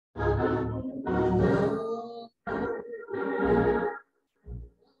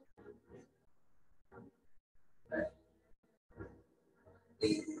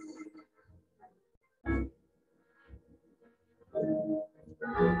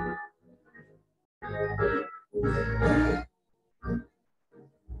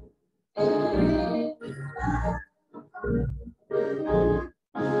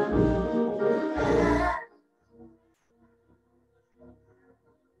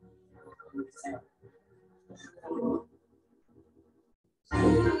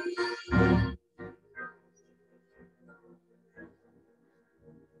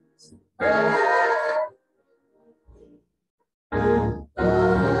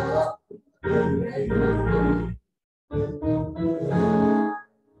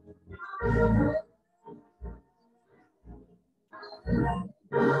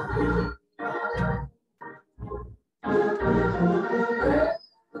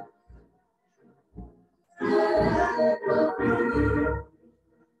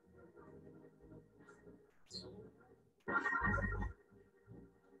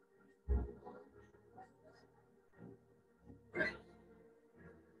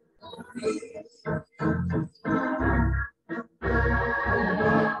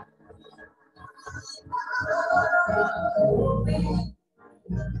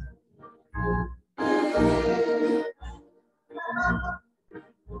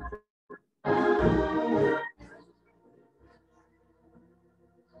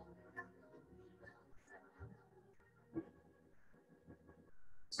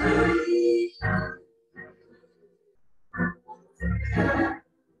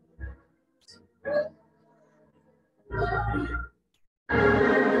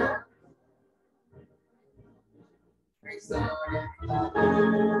Praise the Lord, everybody.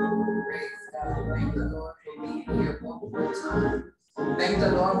 Praise God. Thank the Lord for being here one more time. Thank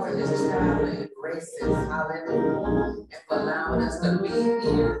the Lord for his traveling graces. Hallelujah. And for allowing us to be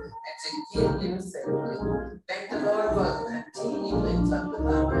here and to get here safely. Thank the Lord for continuing to cover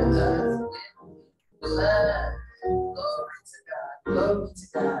us with blood. Glory to God. Glory to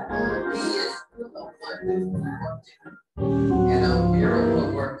God. He is a wonderful worker and a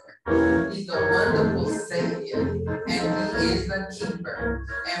miracle worker. He's a wonderful Savior, and He is a keeper.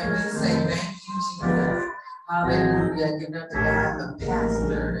 And we say thank you, Jesus. Hallelujah. Give up to God, the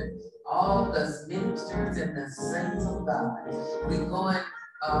pastor, and all the ministers and the saints of God. We're going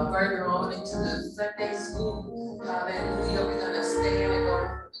further on into the Sunday school. Hallelujah. We're going to stand and go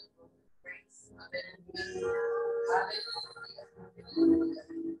over the grace. Hallelujah.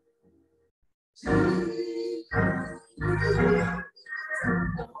 Hallelujah.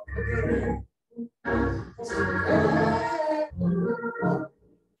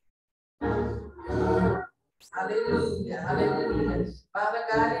 Hallelujah, hallelujah. Father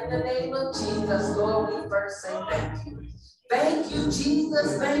God, in the name of Jesus, Lord, we first say thank you. Thank you,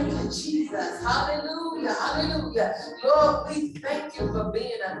 Jesus. Thank you, Jesus. Hallelujah, hallelujah. Lord, we thank you for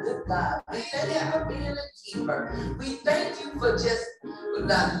being a good God. We thank you for being a keeper. We thank you for just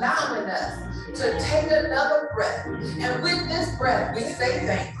allowing us to take another breath. And with this breath, we say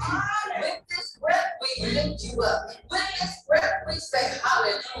thank you. With this breath, we lift you up. With this breath, we say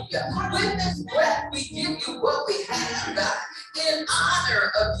hallelujah. With this breath, we give you what we have, God, in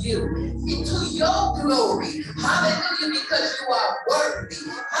honor of you, into your glory. Hallelujah, because you are worthy.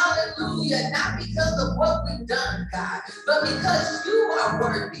 Hallelujah, not because of what we've done, God, but because you are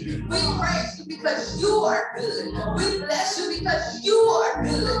worthy. We praise you because you are good. We bless you because you are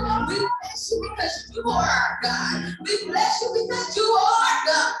good. We bless you because you are our God. We bless you because you are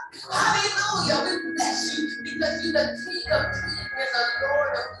God. Hallelujah, we bless you because you're the King of Kings and the Lord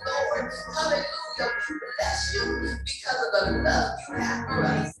of Lords. Hallelujah, we bless you because of the love you have for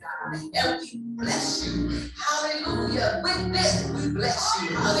us, God. And we bless you. Hallelujah. With this, we bless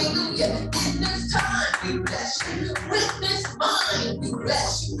you. Hallelujah. In this time, we bless you. With this mind, we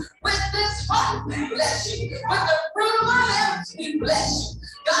bless you. With this heart, we bless you. With the fruit of our lips, we bless you.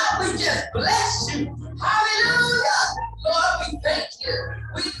 God, we just bless you. Hallelujah. Lord, we thank you.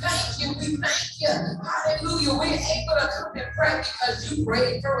 We thank you. We thank you. Hallelujah. We're able to come and pray because you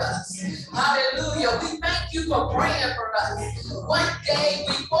prayed for us. Hallelujah. We thank you for praying for us. One day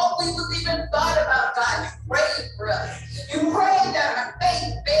before we even thought about God, you prayed for us. You prayed that our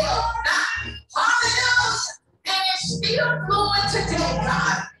faith failed not. Hallelujah. And it's still flowing today,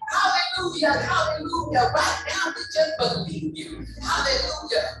 God. Hallelujah, hallelujah. Right now, we just believe you.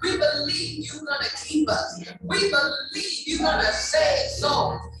 Hallelujah. We believe you're going to keep us. We believe you're going to save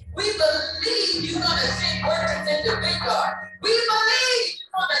souls. We believe you're going to send workers in the vineyard. We believe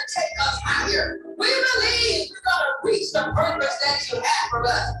you're going to take us higher. We believe you're going to reach the purpose that you have for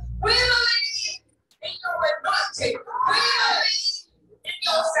us. We believe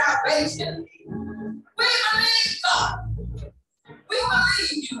restoration. We believe, God. We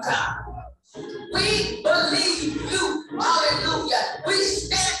believe you, God. We believe you. Hallelujah. We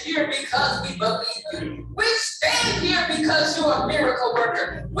stand here because we believe you. We stand here because you're a miracle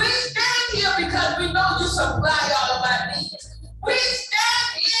worker. We stand here because we know you supply all of our needs. We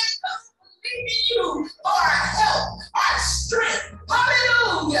stand here because we believe in you for our help, our strength.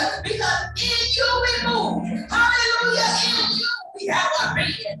 Hallelujah. Because in you we move. Hallelujah. In you we have our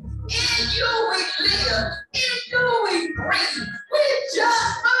being. In you we live. In you we breathe. We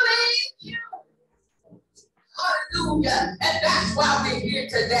just believe you. Hallelujah. And that's why we're here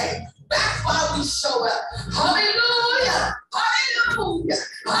today. That's why we show up. Hallelujah. Hallelujah.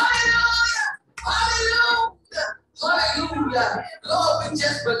 Hallelujah. Hallelujah. Hallelujah. Lord, we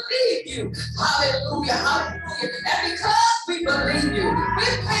just believe you. Hallelujah. Hallelujah. And because we believe you, we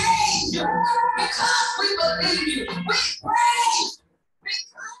praise you. Because we believe you, we praise you.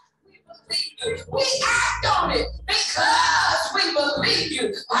 Because we believe you, we act on it. Because we believe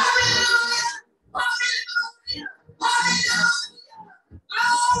you. Hallelujah. Hallelujah. Hallelujah.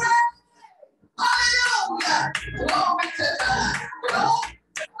 Glory. Hallelujah. Glory to God. Glory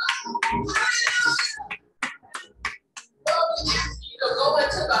to God. Hallelujah. Lord, we ask you to go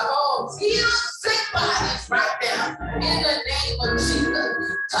into the homes, heal sick bodies right now in the name of Jesus.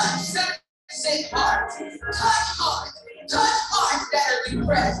 Touch sick hearts. Touch hearts. Touch hearts that are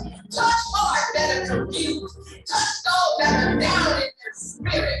depressed. Touch hearts that are confused. Touch those that are down in their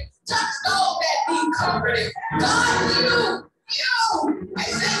spirit. Touch those that need comforting. God, you, I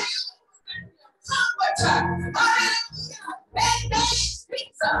say you, comforter. Hallelujah. That name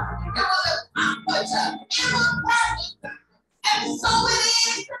speaks up. It was a comforter. It was perfect. And so it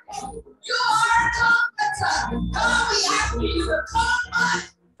is. You are a comforter. God, we ask you to comfort.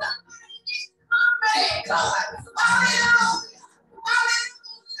 Somebody needs comforting, God. Hallelujah.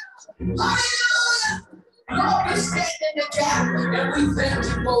 Hallelujah. Hallelujah. Lord, we stand in the gap and we thank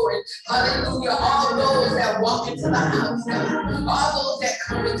you for it. Hallelujah. All those that walk into the house, God. All those that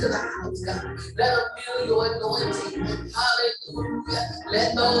come into the house, God. Let them feel your anointing. Hallelujah.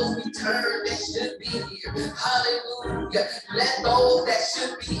 Let those return that should be here. Hallelujah. Let those that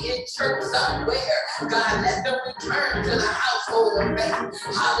should be in church somewhere, God, let them return to the household of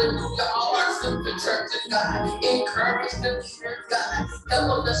faith. Hallelujah. All our sister churches, God. Encourage the leaders, God.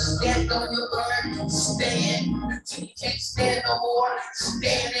 Help them to stand on your word. Stand until you can't stand no more.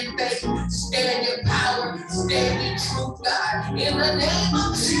 Stand in faith. Stand in power. Stand in truth, God. In the name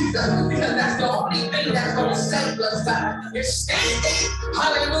of Jesus. Because that's the only thing that's going to save us, God. You're standing.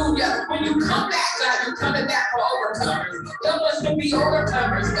 Hallelujah. When you come back, God, you're coming back for overcomers. Help us to be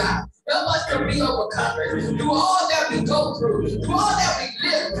overcomers, God. Help us to be overcomers. Do all that we go through. Do all that we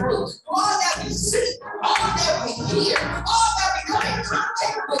live through. Do all that we see. All that we hear. All that we come in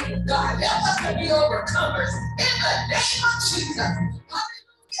contact with. God, help us to be overcomers. In the name of Jesus.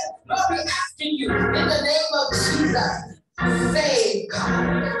 Hallelujah. Lord, we're asking you in the name of Jesus. Save,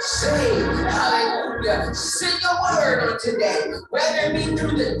 God. Save. Hallelujah. Send your word on today. Whether it be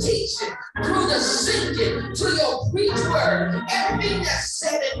through the teaching, through the singing, to your preach word. Everything that's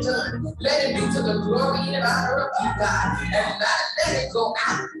said and done. Let it be to the glory and honor of you, God. And not let it go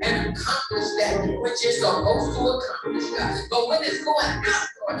out and accomplish that which it's supposed to accomplish, God. But when it's going out,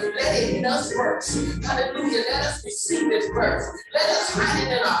 Lord, let it hit us first. Hallelujah. Let us receive it first. Let us hide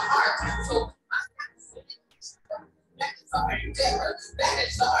it in our hearts. So that is our endeavor. That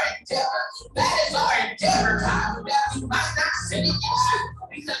is our endeavor. That is our endeavor, God. That we might not sin against you.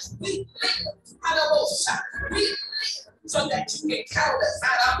 Because we live. Hallelujah. We live so that you can count us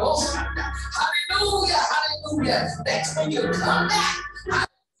out of motion. Hallelujah. Hallelujah. That's when you come back.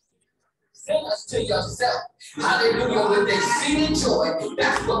 Send us to yourself. Hallelujah. With exceeding joy.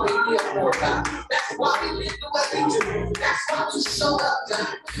 That's what we live for, God. That's why we live the way we do. That's why we show up, God.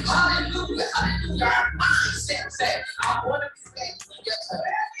 Hallelujah. Hallelujah. Our mindset said, I want to be faithful.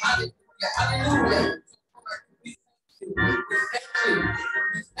 Hallelujah. Hallelujah. We thank you.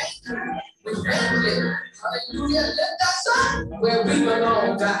 We thank you. We thank you. Hallelujah. Lift us up where we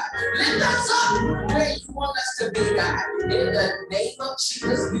belong, God. Lift us up where you want us to be, God. In the name of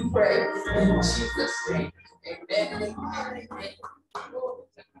Jesus, we pray. In Jesus' name. Amen. Amen. Amen.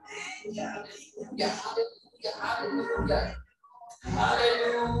 Hallelujah. Hallelujah.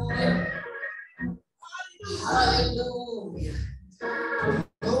 Hallelujah. Hallelujah.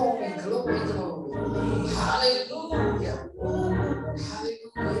 Glory, glory, glory. Hallelujah.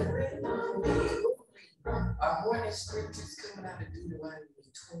 Hallelujah. Our morning scripture is coming out of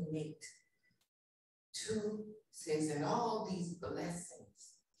Deuteronomy 28. 2 says, and all these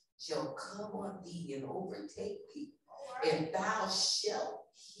blessings shall come on thee and overtake thee If thou shalt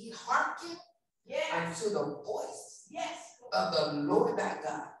hearken unto the voice of the Lord thy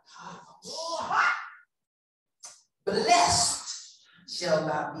God, blessed shall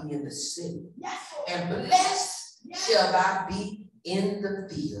thou be in the city, and blessed shall thou be in the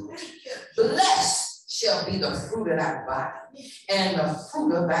field. Blessed shall be the fruit of thy body, and the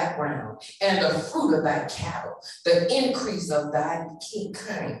fruit of thy ground, and the fruit of thy cattle, the increase of thy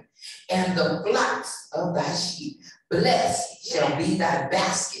kind, and the flocks of thy sheep. Blessed shall be thy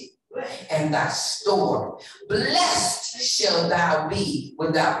basket and thy store. Blessed shall thou be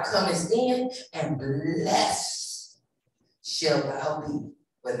when thou comest in, and blessed shall thou be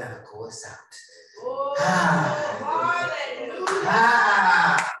when thou goest out.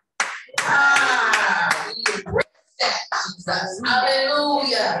 We embrace that, Jesus.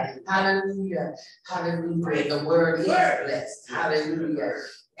 Hallelujah. Hallelujah. Hallelujah. The word is blessed. Hallelujah.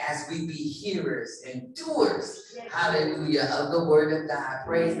 As we be hearers and doers, hallelujah, of the word of God.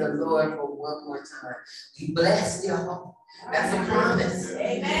 Praise the Lord for one more time. We bless y'all. That's a promise.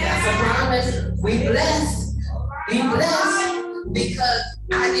 Amen. That's a promise. We bless. We bless because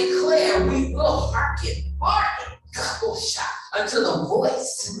I declare we will hearken unto the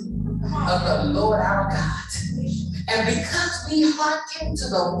voice of the Lord our God. And because we hearken to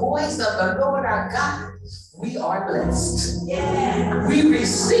the voice of the Lord our God, we are blessed. Yeah. We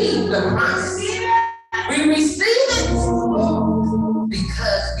receive the promise. We receive it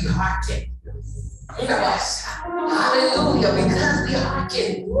because we hearken. Hallelujah. Because we hearken.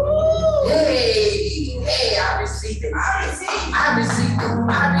 Hey, I receive it. I receive it.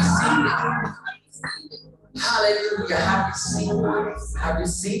 I receive it. Hallelujah. I receive it. I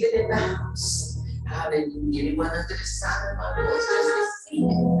receive it in the house. Hallelujah. Anyone under the sound of my voice, just receive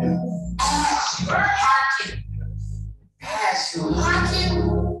it. As you hearken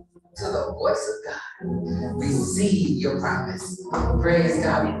to the voice of God, receive your promise. Praise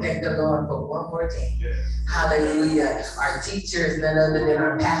God. We thank the Lord for one more day. Hallelujah. Our teacher is none other than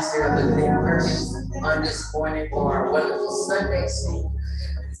our pastor of the Living Purpose on this morning for our wonderful Sunday school.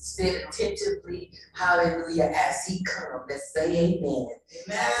 Sit attentively, hallelujah, as he comes. Let's say amen.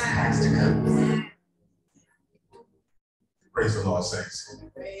 Amen. As Pastor comes. Praise the Lord, saints.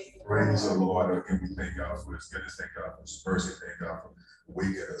 Praise the Lord. Again, we thank God for his goodness. Thank God for his mercy. Thank God for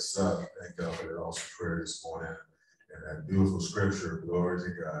waking us up. Thank God for that awesome prayer this morning and that beautiful scripture. Glory to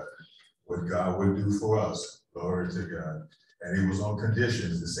God. What God would do for us. Glory to God. And he was on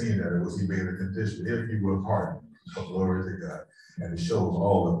conditions. It seemed that it was, he made a condition if he would pardon. So glory to God. And it shows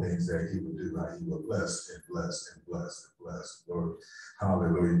all the things that he would do, how he would bless and bless and bless and bless. Lord,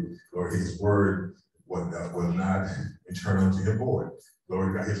 hallelujah. Lord, his word will not return unto him void.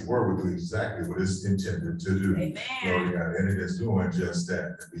 Glory to God. His word will do exactly what it's intended to do. Amen. Glory to God. And it is doing just that.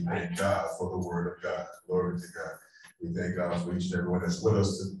 And we thank God for the word of God. Glory to God. We thank God for each and everyone that's with us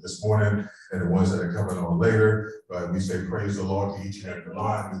this morning and the ones that are coming on later. But we say praise the Lord to each and every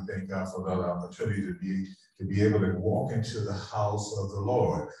one. We thank God for another opportunity to be able to walk into the house of the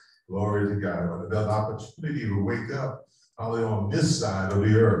Lord. Glory to God. Another opportunity to wake up on this side of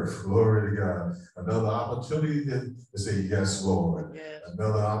the earth. Glory to God. Another opportunity to say, yes, Lord. Yes.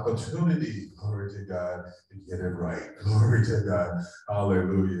 Another opportunity, glory to God, to get it right. Glory to God.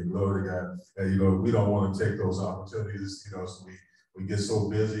 Hallelujah. Glory to God. And, we don't want to take those opportunities, so we get so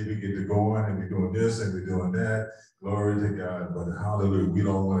busy, we get to going and we're doing this and we're doing that. Glory to God. But hallelujah, we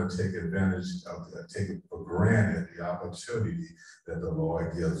don't want to take advantage of that, take it for granted, the opportunity that the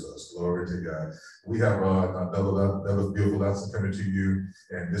Lord gives us. Glory to God. We have another beautiful lesson coming to you.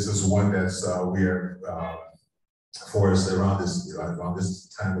 And this is one that's we are for us around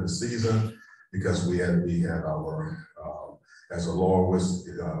this time of the season, because we had our as the Lord was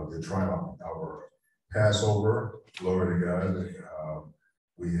the trial our Passover. Glory to God.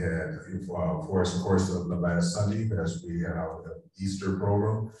 We had for us, of course, the last Sunday, as we had our Easter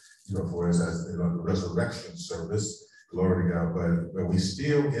program, for us as the resurrection service. Glory to God. But we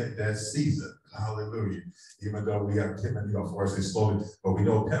still in that season. Hallelujah. Even though we have given, for us, it's slowly, but we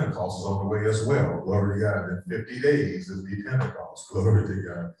know Pentecost is on the way as well. Glory to God. In 50 days is the Pentecost. Glory to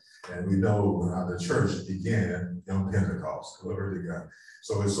God. And we know how the church began on Pentecost. Glory to God.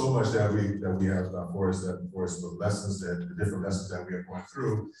 So it's so much that we have for us the lessons, the different lessons that we are going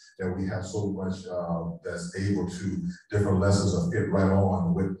through, that we have so much that's able to, different lessons are fit right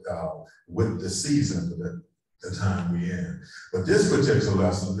on with the season the time we in. But this particular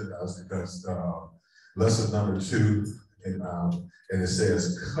lesson is because lesson number 2, and it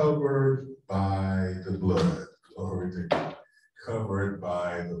says covered by the blood. Glory to God. covered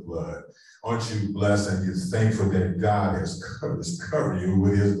by the blood. Aren't you blessed and you're thankful that God has covered you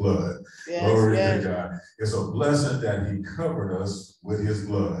with his blood? Yes, glory to God. It's a blessing that he covered us with his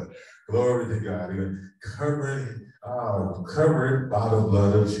blood. Glory to God. Covered by the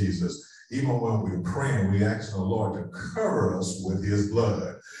blood of Jesus. Even when we're praying, we ask the Lord to cover us with his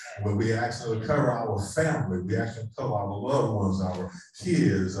blood. When we ask him to cover our family, we ask him to cover our loved ones, our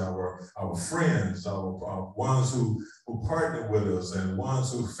kids, our friends, our ones who partner with us and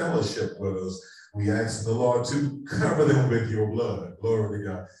ones who fellowship with us. We ask the Lord to cover them with your blood. Glory to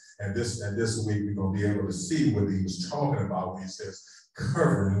God. And this week we're going to be able to see what he was talking about when he says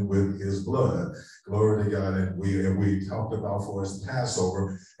covering with his blood. Glory to God. And we talked about for us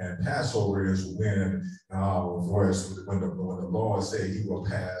Passover, and Passover is when the Lord said he will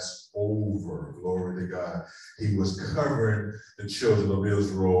pass over. Glory to God. He was covering the children of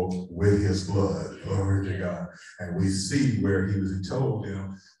Israel with his blood. Glory to God. And we see where he told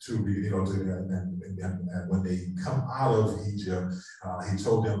them to be, and when they come out of Egypt, he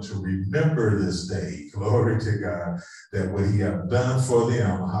told them to remember this day. Glory to God, that what he had done for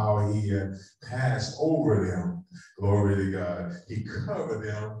them, how he had passed over them. Glory to God. He covered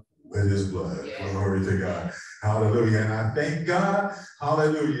them with his blood. Glory to God. Hallelujah. And I thank God,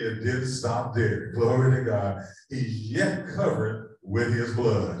 hallelujah, it didn't stop there. Glory to God. He's yet covered with his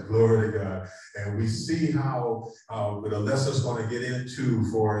blood. Glory to God. And we see how the lesson's going to get into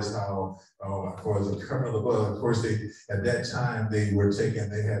for us how for the covering of the blood. Of course, at that time they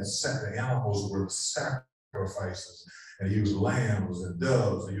had the animals were sacrifices. And he used lambs and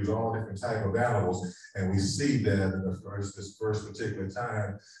doves, and used all different type of animals. And we see that in this first particular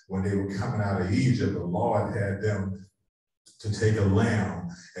time when they were coming out of Egypt, the Lord had them to take a lamb,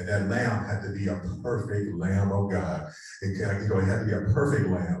 and that lamb had to be a perfect lamb of God. It had to be a perfect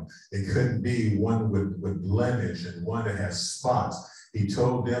lamb. It couldn't be one with blemish and one that has spots. He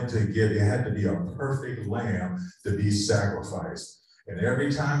told them it had to be a perfect lamb to be sacrificed. And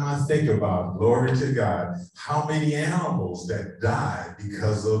every time I think about, glory to God, how many animals that died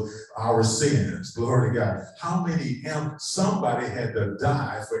because of our sins, glory to God, how many somebody had to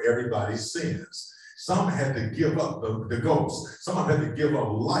die for everybody's sins. Some had to give up the ghost. Some had to give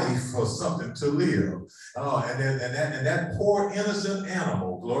up life for something to live. And that poor innocent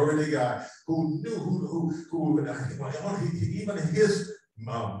animal, glory to God, who knew, even his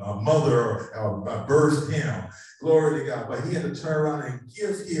mother birthed him, glory to God, but he had to turn around and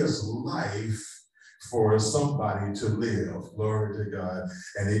give his life for somebody to live, glory to God.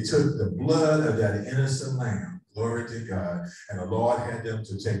 And they took the blood of that innocent lamb, glory to God, and the Lord had them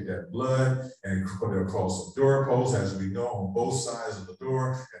to take that blood and put it across the doorpost, as we know, on both sides of the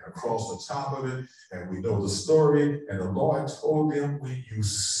door and across the top of it. And we know the story. And the Lord told them, when you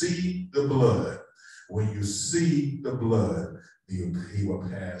see the blood, he will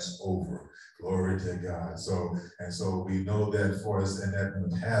pass over. Glory to God. So we know that for us, and that in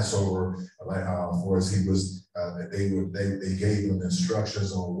the Passover, for us, they gave them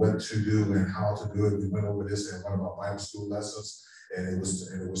instructions on what to do and how to do it. We went over this in one of our Bible school lessons, and it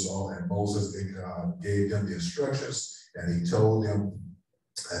was all. And Moses gave them the instructions, and he told them,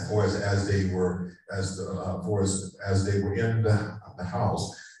 as they were in the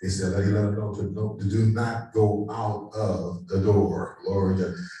house. He said, let them know to do not go out of the door, glory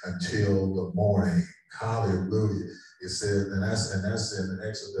to, until the morning. Hallelujah. It said, and that's in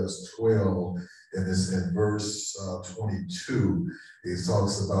Exodus 12, and it's in verse 22. He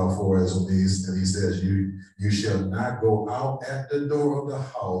talks about for us, and he says, you shall not go out at the door of the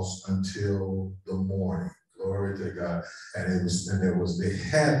house until the morning. Glory to God. And they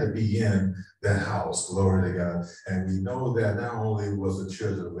had to be in that house. Glory to God. And we know that not only was the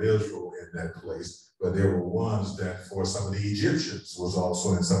children of Israel in that place, but there were ones that for some of the Egyptians was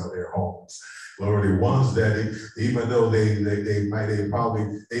also in some of their homes. Glory, ones that even though they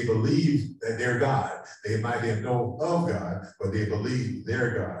believe that they're God, they might didn't know of God, but they believe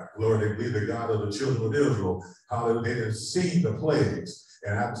their God. Glory, they believe the God of the children of Israel. Hallelujah. They had seen the plagues.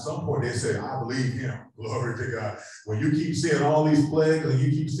 And at some point they say, I believe him. Glory to God. When you keep seeing all these plagues and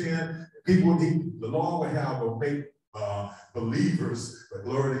you keep seeing people, the Lord will make believers, but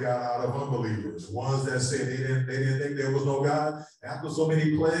glory to God, out of unbelievers. Ones that said they didn't think there was no God. After so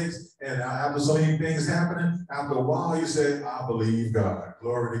many plagues and after so many things happening, after a while you say, I believe God.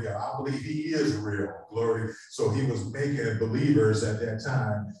 Glory to God. I believe he is real. Glory. So he was making believers at that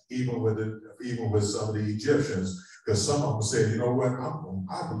time, even with some of the Egyptians. Because some of them said, you know what,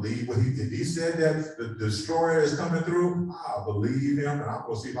 I believe what if he said that the destroyer is coming through, I believe him, and I'm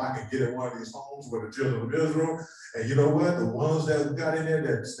going to see if I can get in one of these homes with the children of Israel. And you know what? The ones that got in there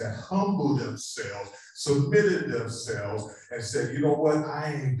that humbled themselves, submitted themselves, and said, you know what?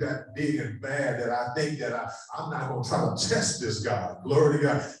 I ain't that big and bad that I think that I'm not going to try to test this God. Glory to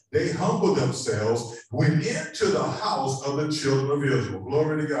God. They humbled themselves, went into the house of the children of Israel.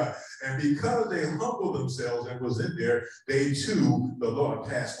 Glory to God. And because they humbled themselves and was in there, they too, the Lord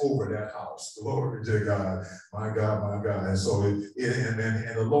passed over that house. Glory to God. My God, my God. And so, and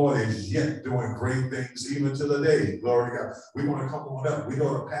the Lord is yet doing great things even to the day. Glory to God. We want to come on up. We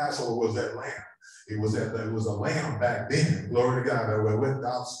know the Passover was that lamb. It was a lamb back then. Glory to God.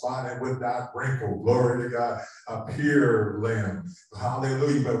 Without spot and without wrinkle. Glory to God. A pure lamb.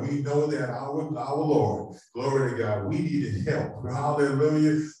 Hallelujah. But we know that our Lord, glory to God, we needed help.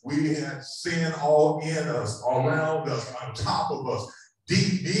 Hallelujah. We had sin all in us, around us, on top of us.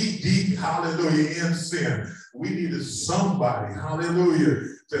 Deep, hallelujah, in sin. We needed somebody, hallelujah,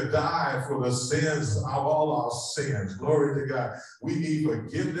 to die for the sins of all our sins. Glory to God. We need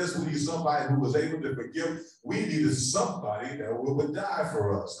forgiveness. We need somebody who was able to forgive. We needed somebody that would die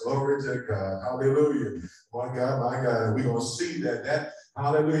for us. Glory to God. Hallelujah. My God, my God. And we're going to see that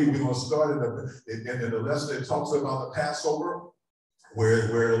hallelujah, we're going to start in the lesson that talks about the Passover. Where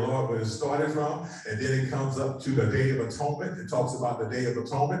the Lord was started from, and then it comes up to the Day of Atonement. It talks about the Day of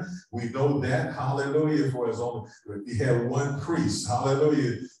Atonement. We know that, hallelujah, for his own, he had one priest,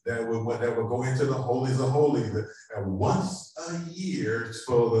 hallelujah, that would go into the holies of holies, and once a year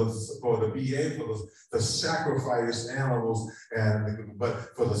to sacrifice animals,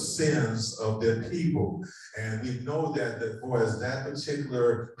 but for the sins of their people. And we know that for as that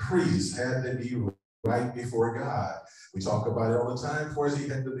particular priest had to be right before God. We talk about it all the time. For us, he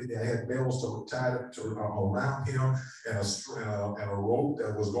had bells tied around him, and a rope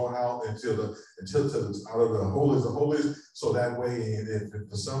that was going out out of the holies of holies. So that way, if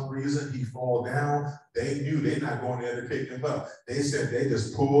for some reason he fall down, they knew they're not going there to pick him up. They said they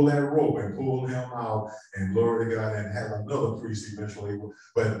just pull that rope and pull him out, and glory to God, and have another priest eventually.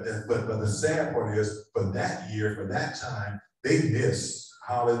 But the sad part is, for that year, for that time, they missed.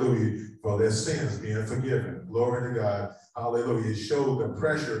 Hallelujah, for their sins being forgiven. Glory to God. Hallelujah. It showed the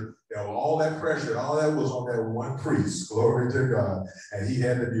pressure, all that pressure, all that was on that one priest. Glory to God. And he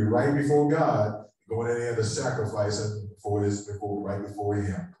had to be right before God, going in there to sacrifice him right before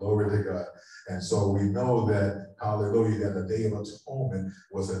him. Glory to God. And so we know that, hallelujah, that the Day of Atonement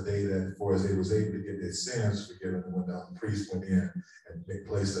was a day that, for as they was able to get their sins forgiven, when the priest went in and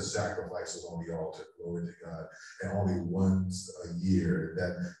placed the sacrifices on the altar. Glory to God. And only once a year,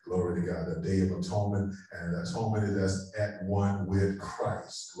 that, glory to God, the Day of Atonement, and atonement is at one with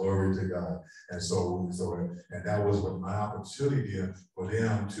Christ. Glory to God. And so and that was an opportunity for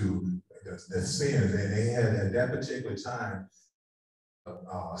them to the sins, and they had at that particular time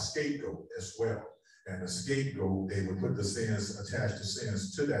a scapegoat as well. And the scapegoat, they would put the sins, attached the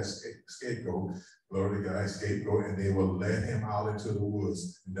sins to that scapegoat, glory to God, scapegoat, and they will let him out into the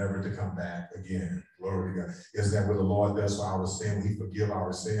woods, never to come back again. Glory to God. Isn't that what the Lord does for our sin? He forgive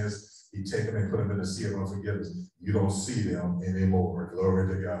our sins. He take them and put them in the sea of unforgiveness. You don't see them anymore.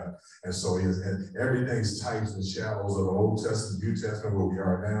 Glory to God. And so and everything's types and shadows of the Old Testament, New Testament, where we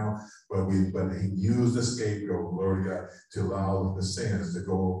are now. But he used the scapegoat, glory to God, to allow the sins to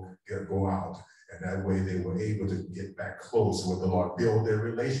go out. And that way they were able to get back close with the Lord, build their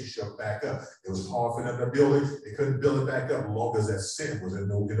relationship back up. It was hard for them to build it. They couldn't build it back up as long as that sin was in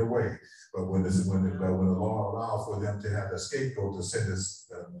the way. But when the Lord allowed for them to have the scapegoat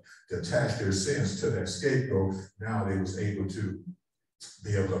to attach their sins to that scapegoat, now they was able to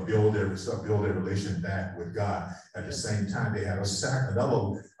be able to build their relation back with God. At the same time, they had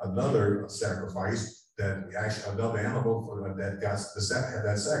another sacrifice, that actually another animal that got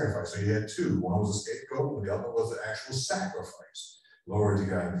that sacrifice. So you had two. One was a scapegoat, and the other was an actual sacrifice. Glory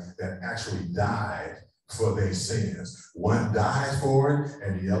to God, that actually died for their sins. One died for it,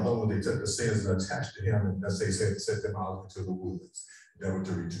 and the other one, they took the sins and attached to him, and as they said, set them out into the woods, never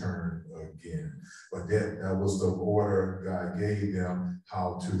to return again. But that was the order God gave them,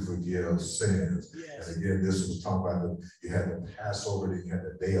 how to forgive sins. Yes. And again, this was talking about you had the Passover, then you had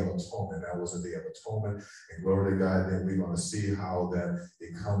the Day of Atonement. That was the Day of Atonement. And glory to God, then we're going to see how that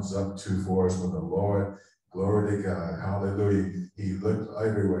it comes up to for us when the Lord, glory to God, hallelujah, he looked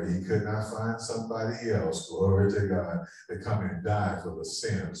everywhere. He could not find somebody else, glory to God, to come and die for the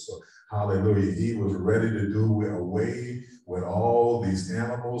sins. So hallelujah, he was ready to do away with all these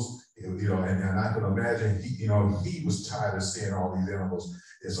animals, and And I can imagine he was tired of seeing all these animals.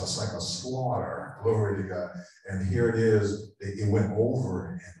 It's just like a slaughter, glory to God. And here it is, it went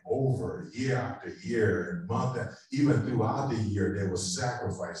over and over, year after year, and month, even throughout the year, there were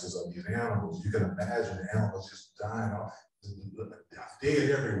sacrifices of these animals. You can imagine the animals just dying off, dead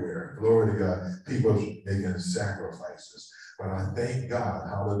everywhere, glory to God. People making sacrifices. But I thank God,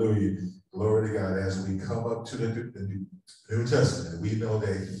 hallelujah, glory to God, as we come up to the New Testament, we know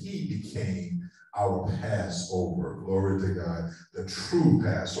that he became our Passover, glory to God, the true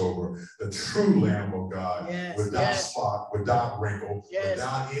Passover, the true Lamb of God, without spot, without wrinkle,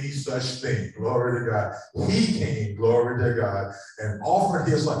 without any such thing, glory to God. He came, glory to God, and offered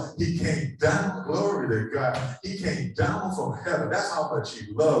his life. He came down, glory to God. He came down from heaven. That's how much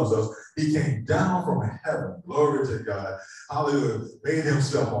he loves us. He came down from heaven, glory to God. Hallelujah. Made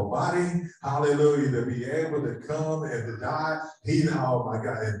himself a body, hallelujah, to be able to come and to die. He, oh my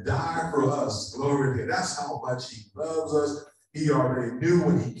God, and die for us. Glory to God. That's how much he loves us. He already knew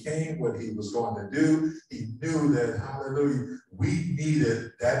when he came what he was going to do. He knew that, hallelujah, we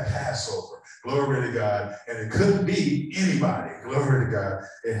needed that Passover. Glory to God. And it couldn't be anybody. Glory to God.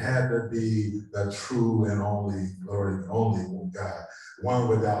 It had to be the true and only, glory, only God. One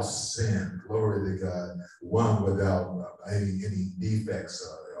without sin. Glory to God. One without any defects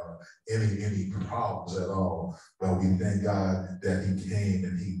any problems at all. But we thank God that he came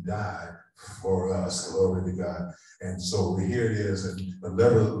and he died for us. Glory to God. And so here it is, and the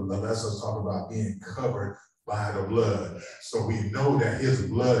lessons talk about being covered by the blood. So we know that his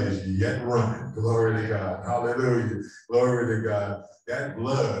blood is yet running. Glory to God. Hallelujah. Glory to God. That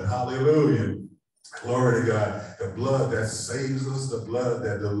blood, hallelujah. Glory to God. The blood that saves us, the blood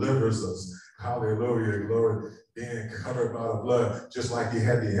that delivers us. Hallelujah. Glory. Being covered by the blood, just like he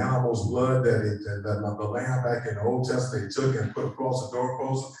had the animal's blood that the lamb back in the Old Testament they took and put across the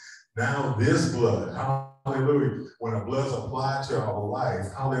doorpost. Now this blood, hallelujah, when the blood's applied to our life,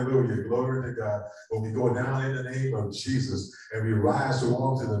 hallelujah, glory to God, when we go down in the name of Jesus and we rise to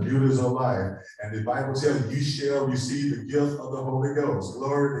walk to the newness of life, and the Bible tells you shall receive the gift of the Holy Ghost.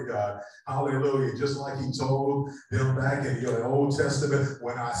 Glory to God. Hallelujah. Just like he told them back in the Old Testament,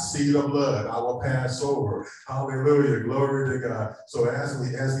 when I see the blood, I will pass over. Hallelujah. Glory to God. So as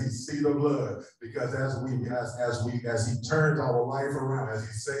we see the blood, because as he turns our life around, as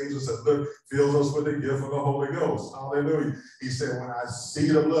he saves us and fills us with the gift of the Holy Ghost. Hallelujah. He said, when I see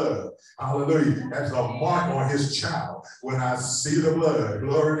the blood, hallelujah, that's a mark on his child. When I see the blood,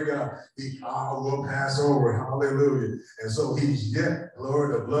 glory to God, I will pass over. Hallelujah. And so he's yet,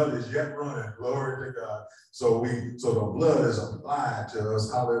 glory, the blood is yet running. Glory to God. So the blood is applied to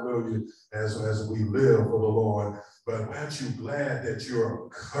us, hallelujah, as we live for the Lord. But aren't you glad that you're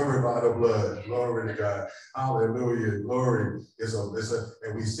covered by the blood? Glory to God. Hallelujah. Glory.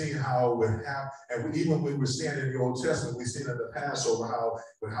 And we've seen how it would happen. And even when we're seeing in the Old Testament, we've seen in the Passover how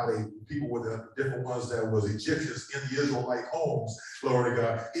people were the different ones that was Egyptians in the Israelite homes. Glory to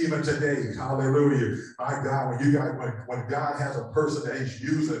God. Even today, hallelujah. My God, when God has a person that he's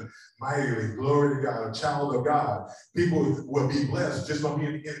using mightily, glory to God, a child of God, people will be blessed just by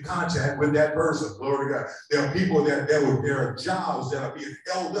being in contact with that person. Glory to God. There are people there are jobs that are being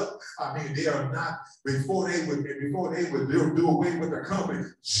held up. I mean, they are not, before they would do away with the company,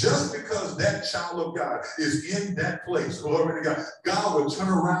 just because that child of God is in that place. Glory to God. God will turn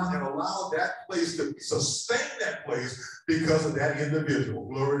around and allow that place to sustain that place because of that individual.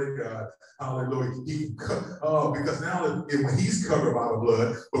 Glory to God. Hallelujah. Because now when he's covered by the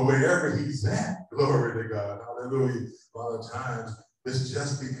blood, but wherever he's at, glory to God. Hallelujah. A lot of times, it's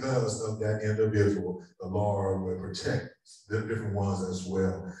just because of that individual. The Lord will protect the different ones as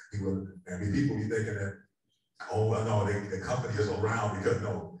well. People be thinking that, oh, well, no, the company is around because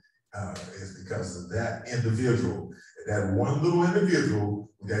no, it's because of that individual, that one little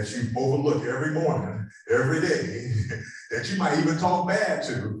individual that you overlook every morning, every day, that you might even talk bad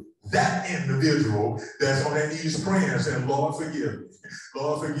to. That individual that's on their knees praying, saying, Lord, forgive me.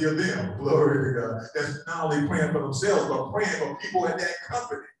 Lord, forgive them. Glory to God. That's not only praying for themselves, but praying for people in that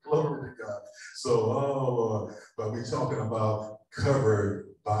company. Glory to God. So, oh, Lord, but we're talking about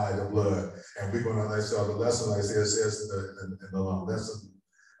covered by the blood. And we're going to, the lesson, like I said, it says in the lesson,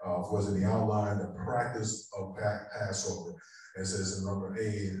 was in the outline, the practice of Passover. It says in number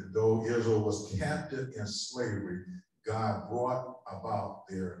 8, though Israel was captive in slavery, God brought about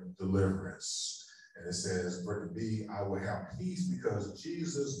their deliverance. And it says, for to be, I will have peace because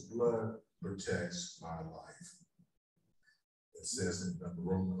Jesus' blood protects my life. It says in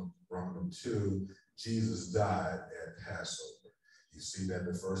Romans 2, Jesus died at Passover. You see that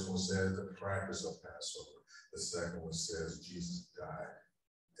the first one says the practice of Passover. The second one says Jesus died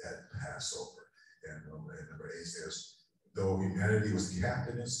at Passover. And number 8 says, though humanity was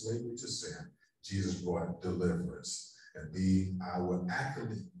captive in slavery to sin, Jesus brought deliverance. And B, I will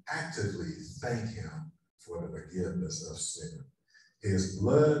actively thank him for the forgiveness of sin. His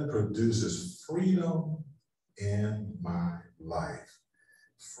blood produces freedom in my life.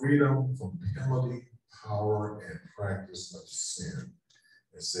 Freedom from penalty, power, and practice of sin.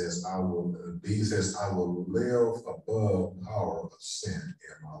 It says, B says, I will live above power of sin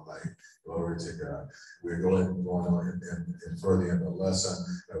in my life. Glory to God. We're going on and further in the lesson,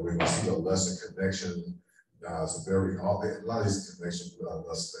 and we're going to see the lesson connection. It's a lot of these connections are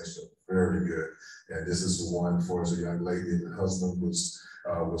very good. And this is the one for as a young lady. The husband was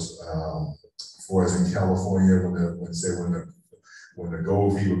for us in California when the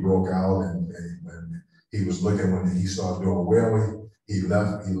gold fever broke out, and he was looking when he started doing well. He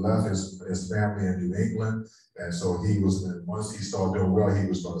left his family in New England, and so once he started doing well, he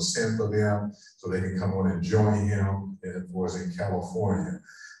was going to send for them so they can come on and join him. And it was in California.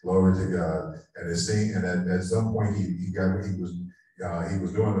 Glory to God. And at some point he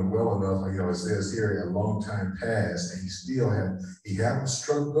was doing well enough. It says here a long time passed, and he hadn't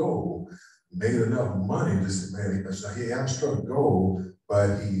struck gold, made enough money he hadn't struck gold,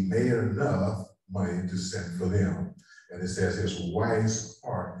 but he made enough money to send for them. And it says his wife's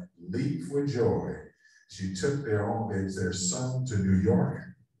heart leaped for joy. She took their son to New York,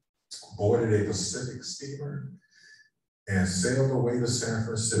 boarded a Pacific steamer, and sailed away to San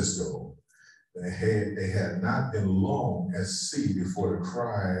Francisco. They had not been long at sea before the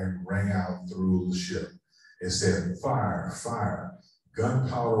cry rang out through the ship. It said, fire, fire.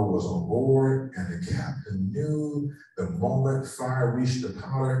 Gunpowder was on board, and the captain knew the moment fire reached the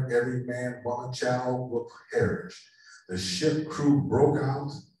powder, every man, woman, child will perish. The ship crew broke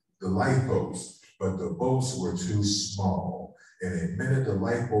out the lifeboats, but the boats were too small. In a minute, the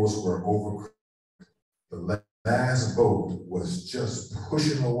lifeboats were overcrowded. The last boat was just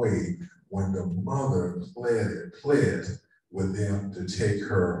pushing away when the mother pled with them to take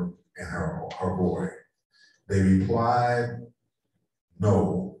her and her boy. They replied,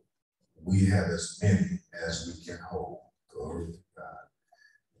 no, we have as many as we can hold. Glory to God.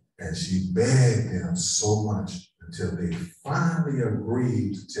 And she begged them so much until they finally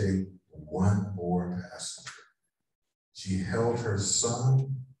agreed to take one more passenger. She held her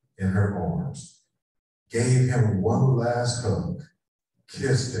son in her arms, gave him one last hug,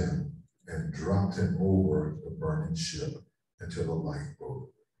 kissed him, and dropped him over the burning ship into the lifeboat.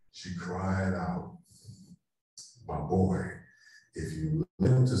 She cried out, my boy, if you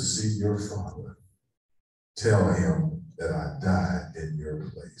live to see your father, tell him that I died in your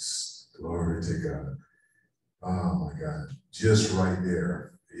place. Glory to God. Oh my God, just right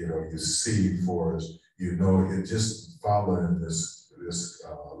there, you see for us, it just following this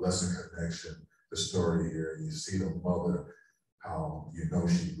lesson connection, the story here, you see the mother, how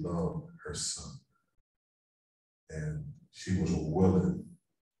she loved her son. And she was willing,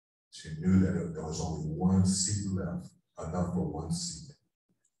 she knew that there was only one seat left, enough for one seat,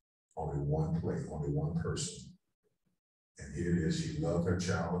 only one plate, only one person. And here it is, she loved her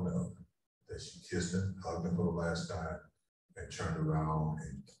child enough that she kissed him, hugged him for the last time, and turned around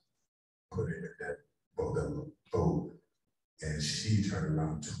and put him in that boat. And she turned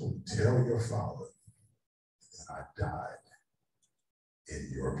around to tell your father that I died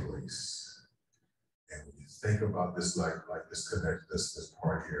in your place. And when you think about this, like this connect, this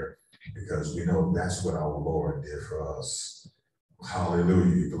part here, because we know that's what our Lord did for us.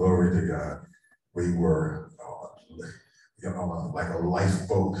 Hallelujah, glory to God. We were like a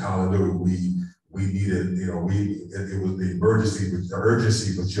lifeboat. Hallelujah. We needed, it was the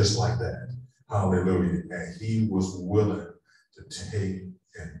urgency was just like that. Hallelujah. And he was willing to take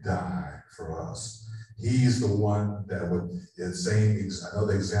and die for us. He's the one that would,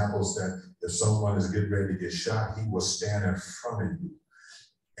 another example is that if someone is getting ready to get shot, he will stand in front of you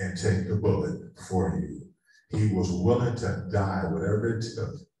and take the bullet for you. He was willing to die, whatever it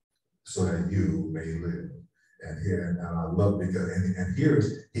took, so that you may live. And I love because, and here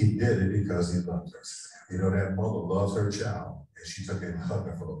he did it because he loved us. That mother loves her child, and she took him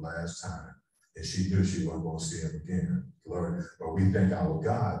hugging for the last time. And she knew she wasn't going to see him again. Glory. But we thank our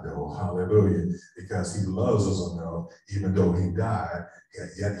God, though, hallelujah, because he loves us enough, even though he died,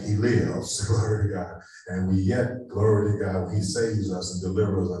 yet he lives. Glory to God. And we yet, glory to God, he saves us and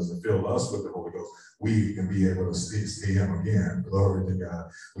delivers us and fills us with the Holy Ghost. We can be able to see him again. Glory to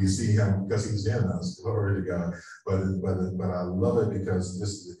God. We see him because he's in us. Glory to God. But I love it because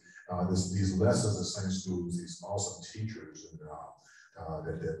these lessons the saints do, these awesome teachers and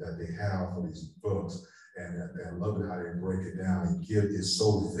that they have for these books. And I love it how they break it down and it's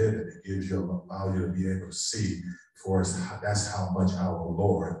so vivid. It gives you, allow you to be able to see for us. That's how much our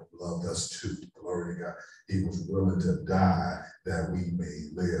Lord loved us too. Glory to God. He was willing to die that we may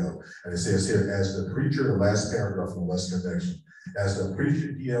live. And it says here, as the preacher, the last paragraph from West Connection, as the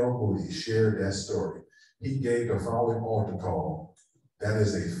preacher D.L. Moody shared that story, he gave the following altar call. That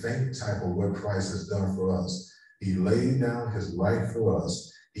is a faint type of what Christ has done for us. He laid down his life for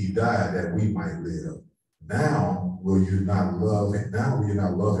us. He died that we might live. Now will you not love him? Now will you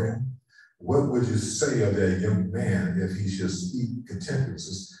not love him? What would you say of that young man if he should speak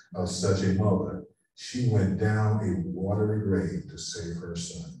contemptuous of such a mother? She went down a watery grave to save her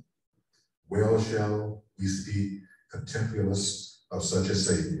son. Well shall we speak contemptuous of such a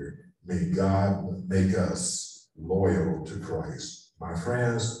Savior. May God make us loyal to Christ. My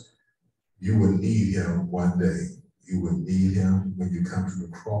friends, you will need him one day. You will need him when you come to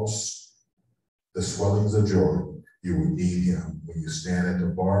the cross, the swellings of Jordan. You will need him when you stand at the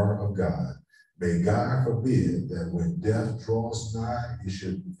bar of God. May God forbid that when death draws nigh, he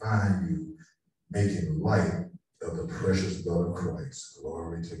should find you making light of the precious blood of Christ.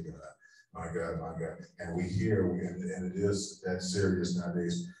 Glory to God. My God, my God. And we hear, and it is that serious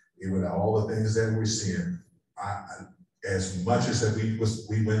nowadays, even all the things that we're seeing, as much as that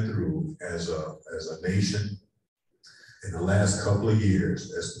we went through as a nation in the last couple of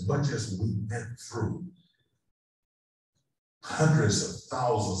years, as much as we went through, hundreds of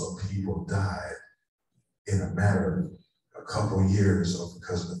thousands of people died in a matter of a couple of years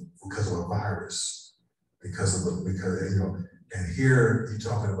because of a virus, because and here you're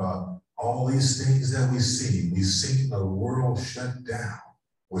talking about all these things that we've seen the world shut down,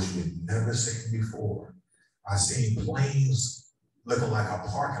 which we've never seen before. I've seen planes looking like a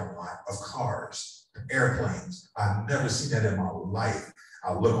parking lot of cars, airplanes. I've never seen that in my life.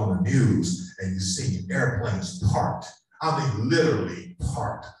 I look on the news and you see airplanes parked. I mean, literally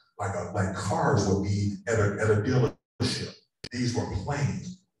parked, like cars would be at a dealership. These were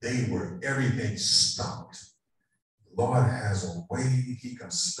planes. Everything stopped. Lord has a way he can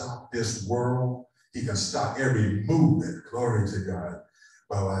stop this world. He can stop every movement. Glory to God.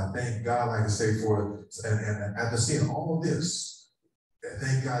 Well, I thank God, like I say, and after seeing all of this,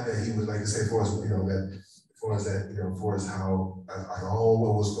 thank God that he was, like I say, for us, for us how all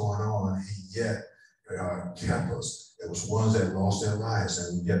what was going on, he yet kept us. There was ones that lost their lives,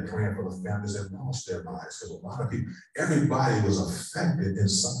 and we yet praying for the families that lost their lives. Because a lot of people, everybody was affected in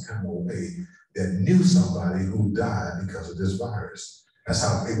some kind of way that knew somebody who died because of this virus. That's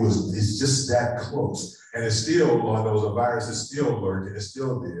how it was. It's just that close. And it's still, Lord knows, the virus is still lurking. It's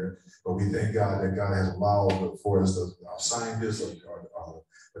still there. But we thank God that God has allowed for us, our scientists, or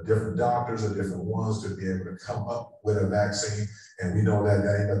different doctors, or different ones to be able to come up with a vaccine. And we know that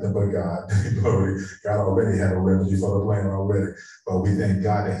ain't nothing but God. God already had a remedy for the plan already. But we thank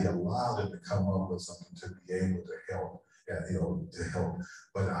God that he allowed it to come up with something to be able to help. To help.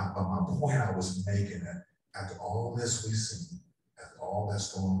 But my point I was making, that after all this we've seen, after all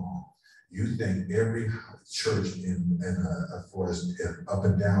that's going on, you think every church up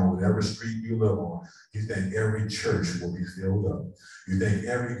and down, whatever street you live on, you think every church will be filled up. You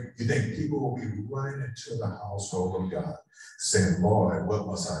think people will be running into the household of God, saying, Lord, what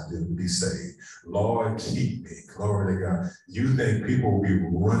must I do to be saved? Lord, keep me. Glory to God. You think people will be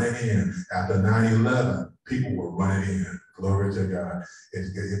running in after 9/11? People were running in. Glory to God.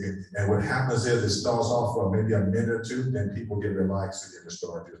 And what happens is it starts off for maybe a minute or two, then people get relaxed and get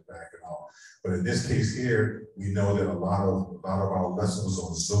started just back and off. But in this case here, we know that a lot of our lessons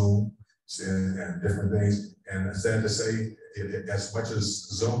on Zoom and different things. And it's sad to say, as much as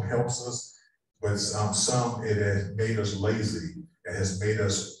Zoom helps us, but some it has made us lazy. It has made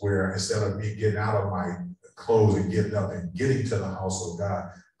us where instead of me getting out of my clothes and getting up and getting to the house of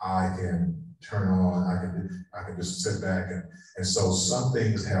God, I can turn on, I can just sit back and so some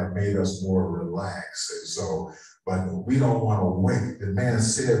things have made us more relaxed. And so, but we don't want to wait. The man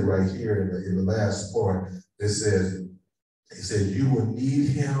said right here in the last part, he said, you will need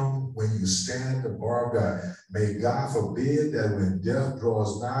him when you stand at the bar of God. May God forbid that when death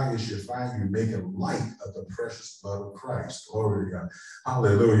draws nigh, it should find you making light of the precious blood of Christ. Glory to God.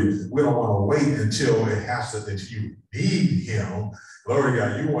 Hallelujah. We don't want to wait until it has to, that you need him. Glory to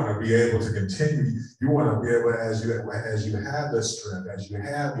God. You want to be able to continue. You want to be able, as you have the strength, as you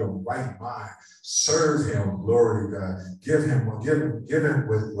have your right mind, serve him. Glory to God. Give him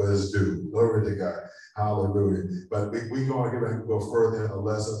what is due. Glory to God. Hallelujah. But we're going to go further in the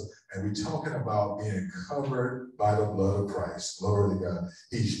lessons. And we're talking about being covered by the blood of Christ. Glory to God.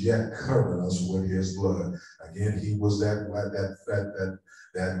 He's yet covered us with his blood. Again, he was that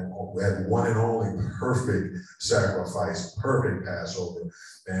one and only perfect sacrifice, perfect Passover.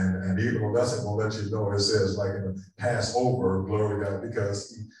 And even though that's going to let you know, it says like in the Passover, glory to God,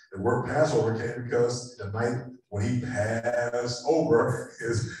 because the word Passover came because the night when he passed over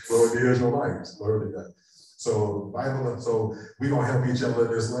his glory to Israelites, glory to God. So Bible, so we're gonna help each other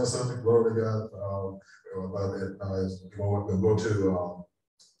in this lesson. Glory to God. We'll go to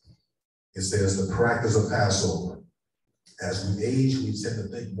it says the practice of Passover. As we age, we tend to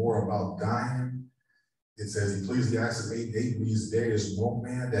think more about dying. It says Ecclesiastes 8:8 reads, there is no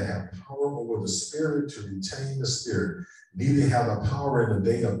man that have power over the spirit to retain the spirit, neither have the power in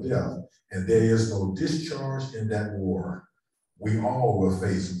the day of death, and there is no discharge in that war. We all will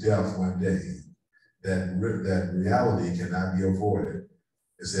face death one day. That reality cannot be avoided.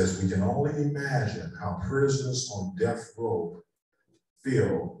 It says we can only imagine how prisoners on death row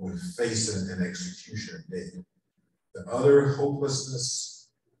feel when facing an execution day. The utter hopelessness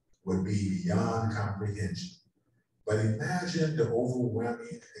would be beyond comprehension. But imagine the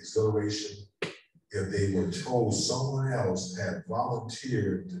overwhelming exhilaration if they were told someone else had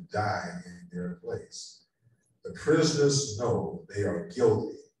volunteered to die in their place. The prisoners know they are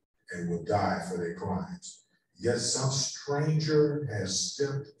guilty and will die for their crimes. Yet some stranger has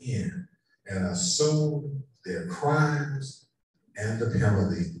stepped in and assumed their crimes and the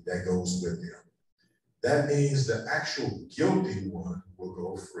penalty that goes with them. That means the actual guilty one will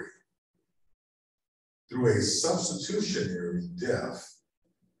go free. Through a substitutionary death,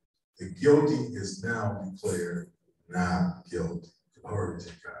 the guilty is now declared not guilty. Glory to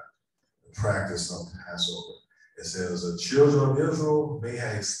God. The practice of Passover. It says, the children of Israel may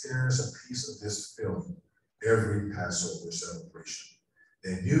have experienced a piece of this feeling every Passover celebration.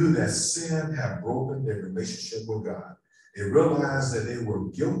 They knew that sin had broken their relationship with God. They realized that they were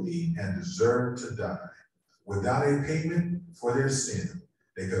guilty and deserved to die. Without a payment for their sin,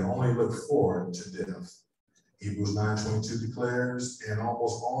 they could only look forward to death. Hebrews 9:22 declares, and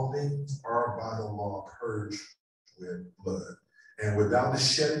almost all things are by the law purged with blood. And without the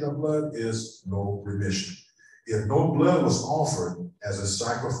shedding of blood is no remission. If no blood was offered as a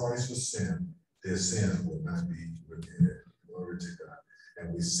sacrifice for sin, their sins would not be remitted. Glory to God.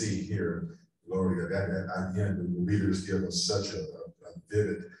 And we see here, glory to God, that again, the leaders give us such a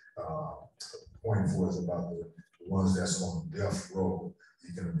vivid point for us about the ones that's on death row.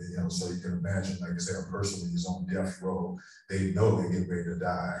 You can, so you can imagine, like I say, a person who's on death row, they know they get ready to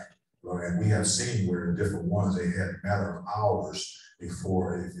die. And we have seen where different ones, they had a matter of hours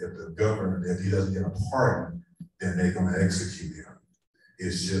before, if the governor, if he doesn't get a pardon, then they're going to execute him.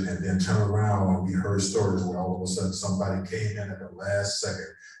 It's just, and then turn around, and we heard stories where all of a sudden somebody came in at the last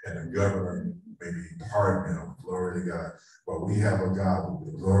second and the governor maybe pardoned him. Glory to God. But we have a God,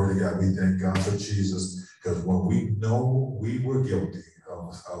 glory to God. We thank God for Jesus, because when we know we were guilty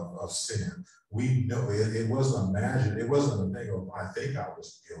of sin, we know it wasn't imagined, it wasn't a thing of, I think I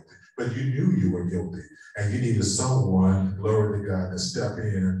was guilty, but you knew you were guilty, and you needed someone, glory to God, to step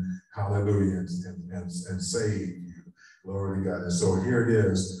in, hallelujah, and save you. Glory to God. And so here it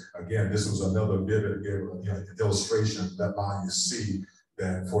is. Again, this was another vivid illustration that allows you to see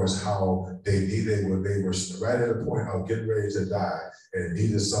that for us how they were right at the point of getting ready to die, and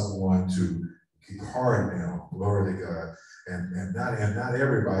needed someone to pardon them. Glory to God. And not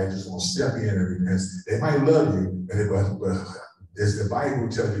everybody just want to step in and repent. They might love you, but as the Bible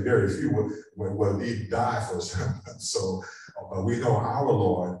tells you, very few will even die for us. So we know our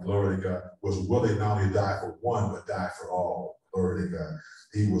Lord, glory to God, was willing not only to die for one, but die for all. Glory to God.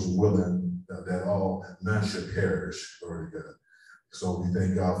 He was willing that none should perish. Glory to God. So we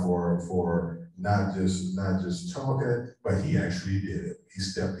thank God for not just talking, but he actually did it. He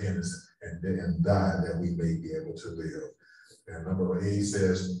stepped in and died that we may be able to live. And number 8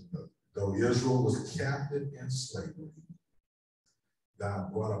 says, though Israel was captive in slavery,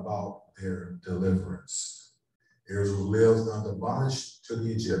 God brought about their deliverance. Israel lived under bondage to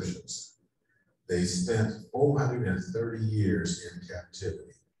the Egyptians. They spent 430 years in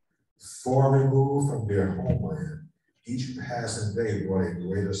captivity. Far removed from their homeland, each passing day brought a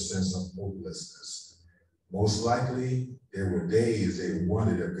greater sense of hopelessness. Most likely, there were days they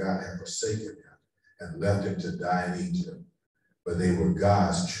wondered if God had forsaken them and left them to die in Egypt. But they were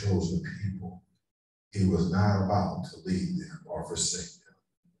God's chosen people. He was not about to leave them or forsake them.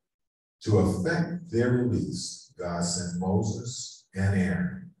 To effect their release, God sent Moses and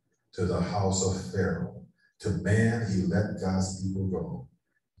Aaron to the house of Pharaoh. To man, he let God's people go.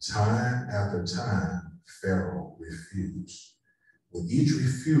 Time after time, Pharaoh refused. With each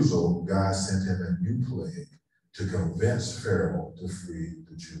refusal, God sent him a new plague to convince Pharaoh to free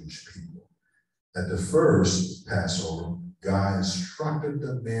the Jewish people. At the first Passover, God instructed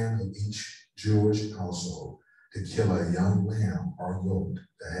the men of each Jewish household to kill a young lamb or goat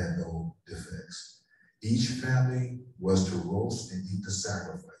that had no defects. Each family was to roast and eat the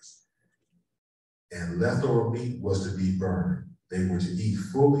sacrifice, and leftover meat was to be burned. They were to eat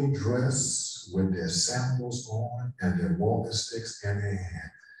fully dressed with their sandals on and their walking sticks in their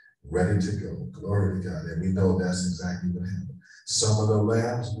hand, ready to go. Glory to God. And we know that's exactly what happened. Some of the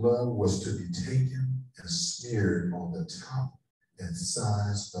lamb's blood was to be taken and smeared on the top and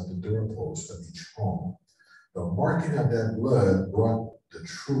sides of the doorpost of each home. The marking of that blood brought the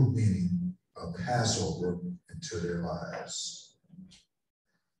true meaning of Passover into their lives.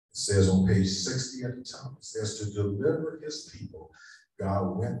 It says on page 60 at the top, it says, to deliver his people,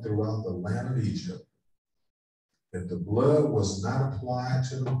 God went throughout the land of Egypt. If the blood was not applied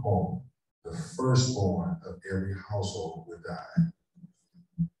to the home, the firstborn of every household would die.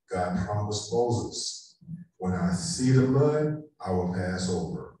 God promised Moses, when I see the blood, I will pass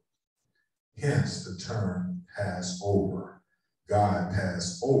over. Hence the term pass over. God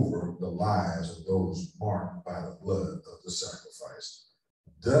passed over the lives of those marked by the blood of the sacrifice,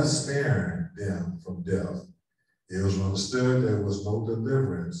 thus sparing them from death. Israel understood there was no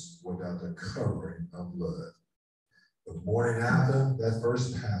deliverance without the covering of blood. The morning after that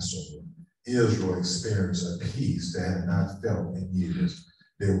first Passover, Israel experienced a peace they had not felt in years.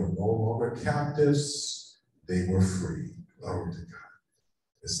 They were no longer captives, they were free. Glory to God.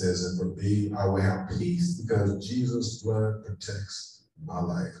 It says, and for me, I will have peace because Jesus' blood protects my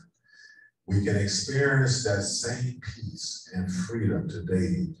life. We can experience that same peace and freedom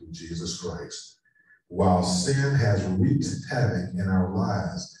today through Jesus Christ. While sin has wreaked havoc in our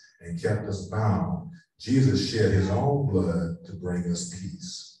lives and kept us bound, Jesus shed his own blood to bring us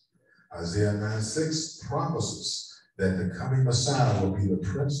peace. Isaiah 9:6 promises that the coming Messiah will be the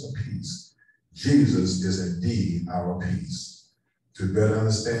Prince of Peace. Jesus is indeed our peace. To better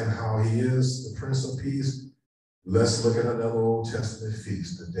understand how he is the Prince of Peace, let's look at another Old Testament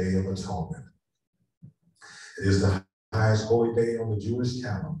feast, the Day of Atonement. It is the highest holy day on the Jewish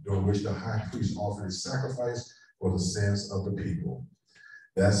calendar, during which the high priest offered a sacrifice for the sins of the people.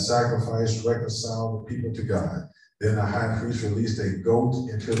 That sacrifice reconciled the people to God. Then the high priest released a goat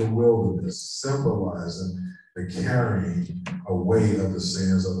into the wilderness, symbolizing the carrying away of the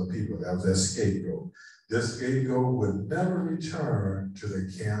sins of the people. That was that scapegoat. This scapegoat would never return to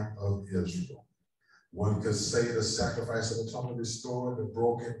the camp of Israel. One could say the sacrifice of atonement restored the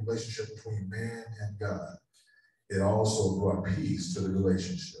broken relationship between man and God. It also brought peace to the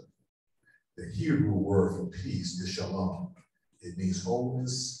relationship. The Hebrew word for peace is shalom. It means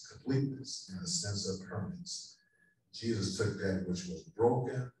wholeness, completeness, and a sense of permanence. Jesus took that which was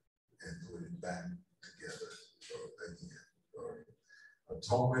broken and put it back together again.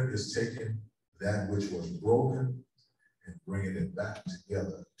 Atonement is taking that which was broken and bringing it back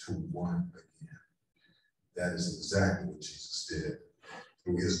together to one again. That is exactly what Jesus did.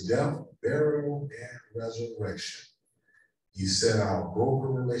 Through his death, burial, and resurrection, he set our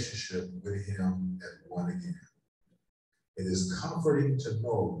broken relationship with him at one again. It is comforting to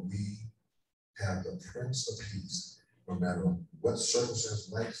know we have the Prince of Peace, no matter what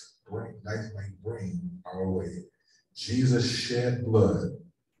circumstance life might bring our way. Jesus' shed blood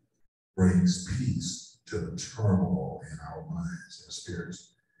brings peace to the turmoil in our minds and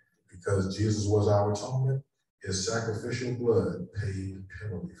spirits. Because Jesus was our atonement, his sacrificial blood paid the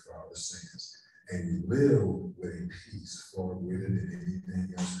penalty for our sins. And we live with a peace far greater than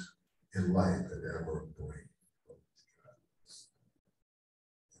anything else in life could ever bring.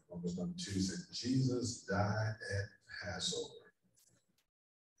 Romans number 2 says, Jesus died at Passover.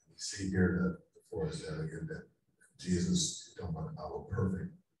 We see here that before us that Jesus talking about our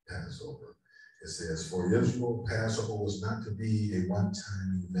perfect Passover. It says, for Israel, Passover was not to be a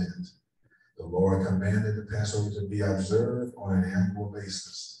one-time event. The Lord commanded the Passover to be observed on an annual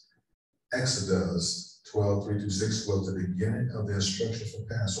basis. Exodus 12:3-6 was the beginning of the instructions for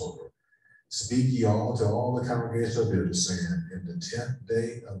Passover. Speak ye all to all the congregation of Israel, saying, in the 10th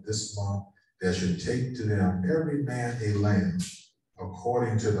day of this month, there should take to them every man a lamb,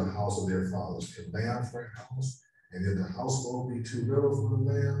 according to the house of their fathers. A lamb for a house, and if the household be too little for the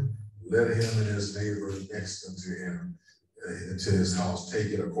lamb, let him and his neighbor next unto him into his house take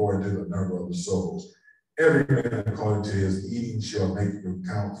it according to the number of the souls. Every man according to his eating shall make your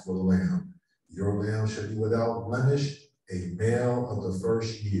count for the lamb. Your lamb shall be without blemish, a male of the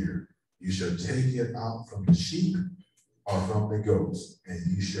first year. You shall take it out from the sheep or from the goats, and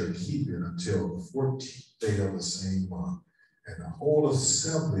you shall keep it until the 14th day of the same month. and the whole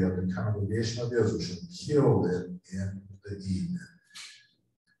assembly of the congregation of Israel shall kill them in the evening.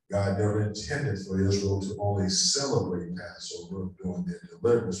 God never intended for Israel to only celebrate Passover during their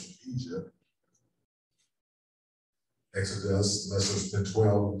deliverance from Egypt. Exodus, lessons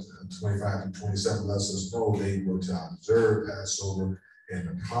 12, 25 to 27 lets us know they were to observe Passover in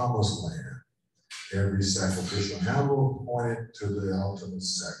the promised land. Every sacrificial animal pointed to the ultimate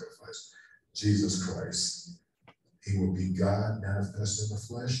sacrifice, Jesus Christ. He will be God manifest in the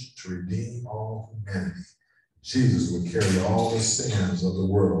flesh to redeem all humanity. Jesus would carry all the sins of the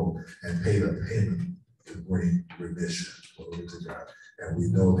world and pay the payment to bring remission. Glory to God. And we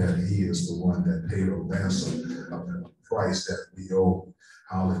know that he is the one that paid a ransom of the price that we owe.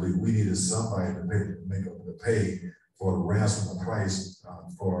 Hallelujah. We needed somebody to pay for the ransom of price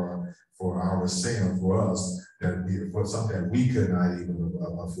for our sin, for us, for something that we could not even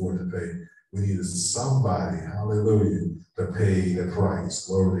afford to pay. We needed somebody, hallelujah, to pay the price.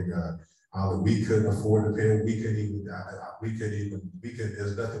 Glory to God. We couldn't afford to pay it.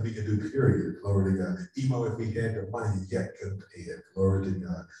 There's nothing we can do, period. Glory to God. Even if we had the money, yet couldn't pay it. Glory to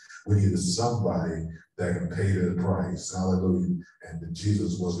God. We needed somebody that can pay the price. Hallelujah. And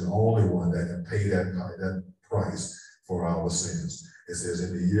Jesus was the only one that can pay that price for our sins. It says,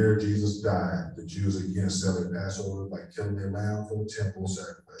 in the year Jesus died, the Jews again celebrated Passover by killing a lamb for the temple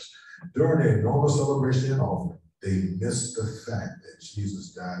sacrifice. During their normal celebration and offering, they missed the fact that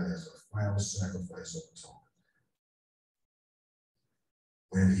Jesus died as a final sacrifice of atonement.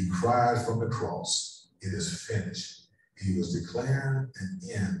 When he cried from the cross, it is finished, he was declaring an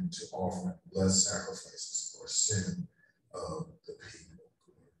end to offering blood sacrifices for sin of the people.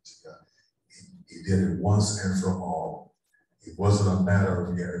 To God. He did it once and for all. It wasn't a matter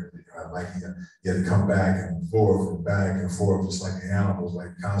of like he had to come back and forth, just like the animals, like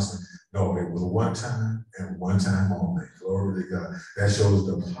constantly. No, it was one time and one time only. Glory to God. That shows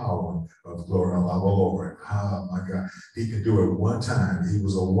the power of glory of our Lord. Oh my God. He could do it one time. He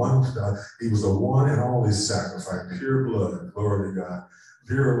was a one and only sacrifice, pure blood. Glory to God.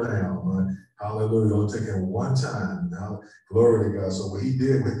 Pure lamb. Right? Hallelujah. Only taken one time. Now, glory to God. So what he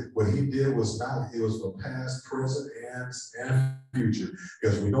did was not, it was for past, present, and future.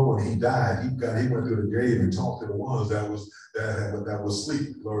 Because we know when he died, he went through the grave and talked to the ones that was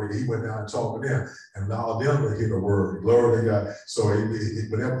sleeping. Glory. He went down and talked to them and allowed them to hear the word. Glory to God. So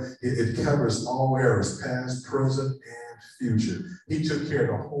it covers all areas, past, present, and future. He took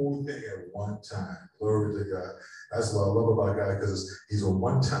care of the whole thing at one time. Glory to God. That's what I love about God, because he's a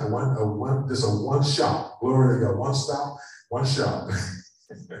one shot. Glory to God. One stop, one shot.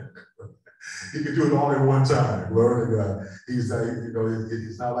 He can do it all at one time. Glory to God. He's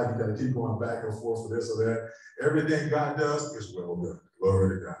not like you got to keep going back and forth for this or that. Everything God does is well done.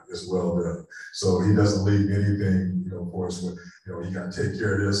 Glory to God. It's well done. So he doesn't leave anything, for us with, you got to take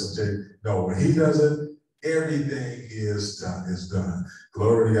care of this and no, when he does it, everything is done.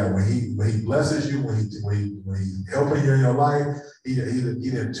 Glory to God. When he blesses you, when he helping you in your life, he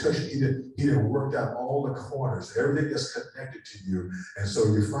didn't work out all the corners. Everything is connected to you. And so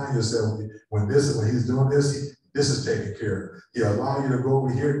you find yourself when he's doing this, this is taken care of. He allow you to go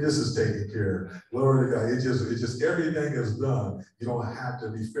over here, this is taken care of. Glory to God. It just everything is done. You don't have to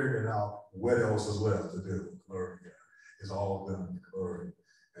be figuring out what else is left to do. Glory to God. It's all done. Glory.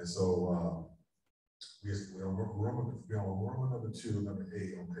 And so we're on Roman number 2, number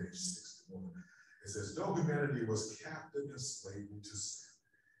 8 on page 61. It says, though humanity was captive in slavery to sin,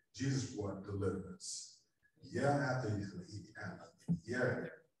 Jesus brought deliverance. Year after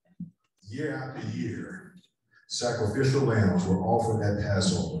year, sacrificial lambs were offered at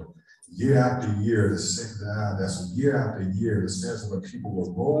Passover. Year after year, the sins of the people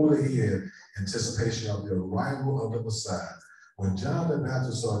were rolled ahead in anticipation of the arrival of the Messiah. When John the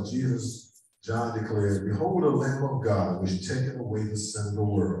Baptist saw Jesus, John declared, behold the Lamb of God, which taketh away the sin of the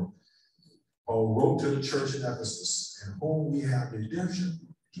world. Paul wrote to the church in Ephesus, in whom we have redemption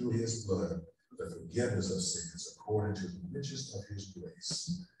through his blood, the forgiveness of sins, according to the riches of his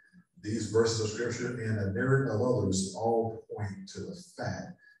grace. These verses of scripture and a myriad of others all point to the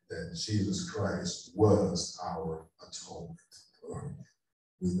fact that Jesus Christ was our atonement.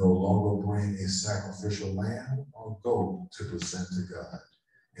 We no longer bring a sacrificial lamb or goat to present to God.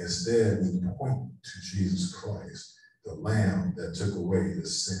 Instead, we point to Jesus Christ, the Lamb that took away the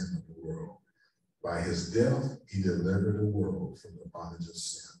sin of the world. By his death, he delivered the world from the bondage of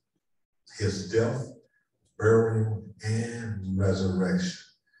sin. His death, burial, and resurrection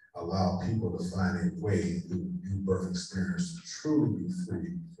allow people to find a way through new birth experience to truly be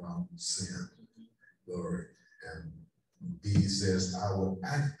free from sin. Glory. And B says, I will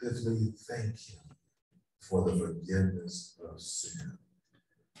actively thank him for the forgiveness of sin.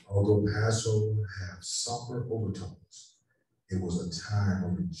 Although Passover had somber overtones, it was a time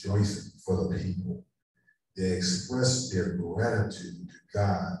of rejoicing for the people. They expressed their gratitude to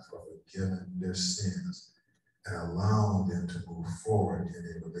God for forgiving their sins and allowing them to move forward in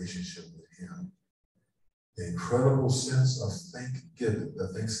a relationship with Him. The incredible sense of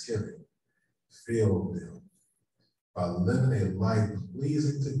thanksgiving filled them. By living a life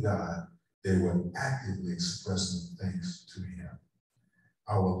pleasing to God, they were actively expressing thanks to Him.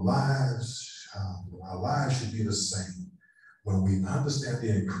 Our lives should be the same when we understand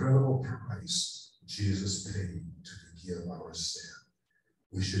the incredible price Jesus paid to forgive our sin.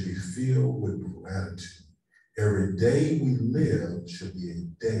 We should be filled with gratitude. Every day we live should be a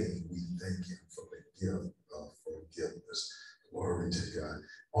day we thank Him for the gift of forgiveness. Glory to God.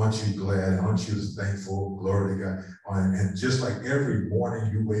 Aren't you glad? Aren't you thankful? Glory to God. And just like every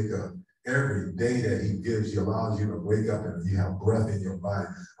morning you wake up, every day that He gives you, allows you to wake up and you have breath in your body.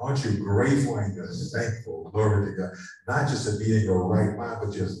 Aren't you grateful and you're thankful? Glory to God. Not just to be in your right mind,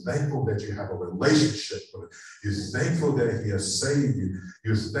 but you're thankful that you have a relationship with Him. You're thankful that He has saved you.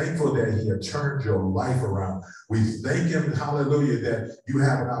 You're thankful that He has turned your life around. We thank Him, hallelujah, that you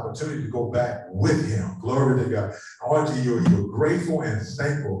have an opportunity to go back with Him. Glory to God. Aren't you? You're grateful and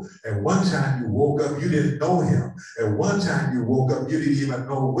thankful. At one time you woke up, you didn't know Him. At one time you woke up, you didn't even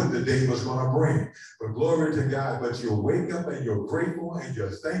know what the day was going to bring. But glory to God, but you wake up and you're grateful and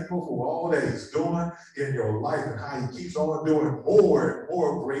you're thankful for all that He's doing in your life and how He keeps on doing more and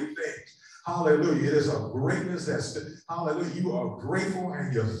more great things. Hallelujah. It is a greatness that's, hallelujah, you are grateful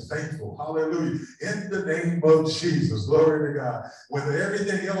and you're thankful. Hallelujah. In the name of Jesus. Glory to God. When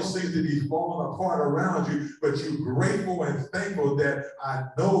everything else seems to be falling apart around you, but you're grateful and thankful that I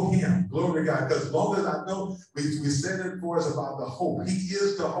know Him. Glory to God. Because as long as I know, we said it for us about the hope. He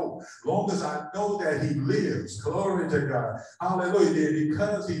is the hope. As long as I know that He lives. Glory to God. Hallelujah. And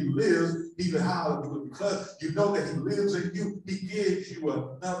because He lives, because you know that He lives in you, He gives you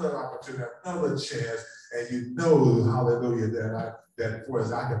another opportunity, another chance, and you know, hallelujah, that for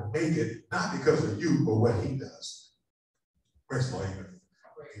us I can make it, not because of you, but what He does. Praise the Lord.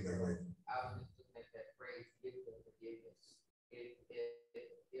 I was just looking at that phrase, gift of forgiveness. If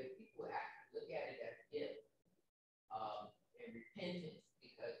people actually look at it as gift and repentance,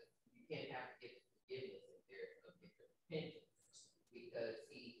 because you can't have a gift of forgiveness if there's a gift of repentance, because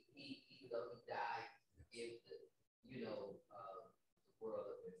he even though He died to give the world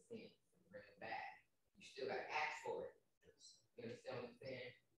of their sins and bring it back, you still got to ask for it. You understand what I'm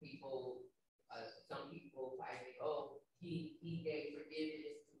saying? Some people might think, oh, he gave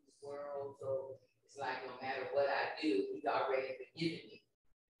forgiveness to this world, so it's like no matter what I do, He's already forgiven me.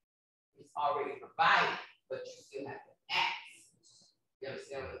 It's already provided, but you still have to ask. You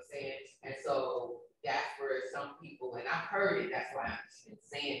understand what I'm saying? And so that's where some people, and I've heard it, that's why I'm just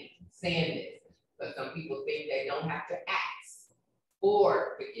saying this, but some people think they don't have to ask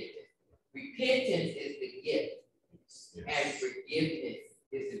for forgiveness. Repentance is the gift, and forgiveness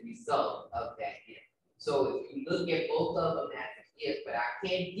is the result of that gift. So if you look at both of them as a gift, but I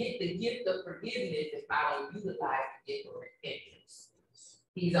can't get the gift of forgiveness if I don't utilize the gift of repentance.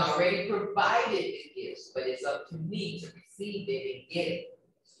 He's already provided the gifts, but it's up to me to receive it and get it.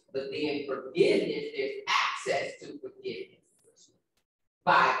 But then forgiveness, there's access to forgiveness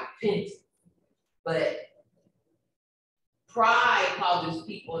by repentance. But pride causes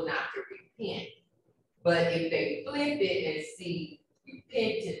people not to repent. But if they flip it and see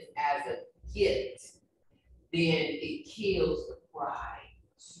repentance as a gift, then it kills the pride.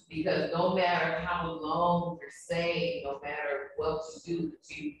 Because no matter how long you're saved, no matter what you do,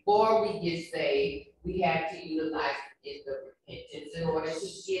 before we get saved, we have to utilize the gift of repentance in order to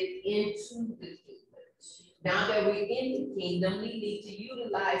get into the kingdom. Now that we're in the kingdom, we need to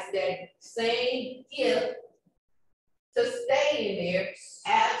utilize that same gift to stay in there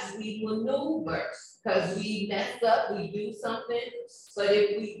as we maneuver. Because we mess up, we do something, but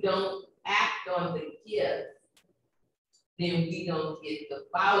if we don't act on the gift, then we don't get the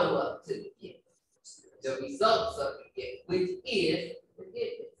follow-up to the gift, the results of the gift, which is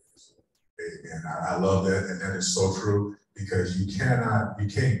forgiveness. Amen. I love that, and that is so true, because you can't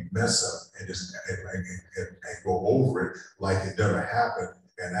mess up and just and go over it like it never happened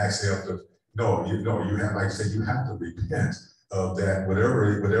and actually have to. No, you have, like I said, you have to repent of that, whatever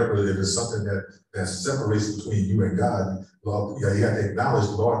if it's something that separates between you and God. Lord, you have to acknowledge,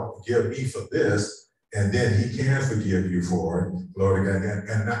 Lord, forgive me for this. And then He can forgive you for it, glory to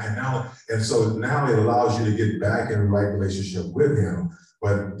God. And so now it allows you to get back in the right relationship with Him,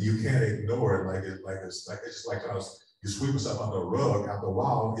 but you can't ignore it it's like us you sweep something under a rug, after a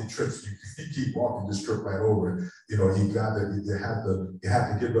while it trips. You keep walking, just trip right over it. You know, you have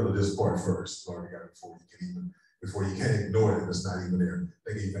to get rid of this part first, Lord God, before you can ignore it if it's not even there.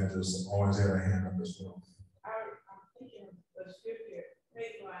 I think Evangelist Owens had a hand up as well. I'm thinking of the scripture,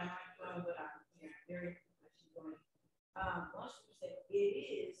 maybe why I might go, but I'm very much going. One scripture said, it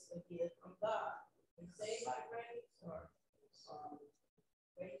is a gift from God. And saved by grace or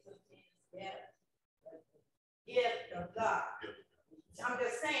grace of sins, yeah, gift of God. I'm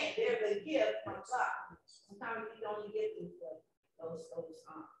just saying, there's a gift from God. Sometimes we only get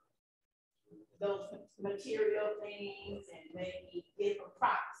those material things, and maybe gift of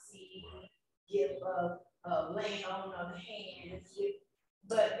prophecy, gift of laying on of hands.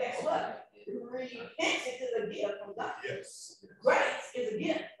 But guess what? Repentance is a gift from God. Yes. Grace is a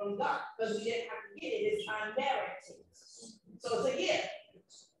gift from God because we didn't have to get it. It's unmerited. So it's a gift.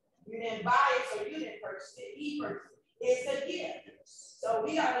 You didn't buy it, so you didn't purchase it. He purchased it. It's a gift. So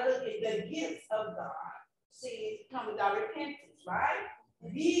we got to look at the gifts of God. See, it comes with our repentance, right?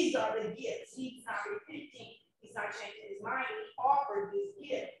 These are the gifts. He's not repenting. He's not changing his mind. He offered this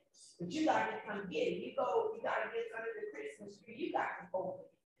gift. But you got to come get it. You got to get under the Christmas tree. You got to open it.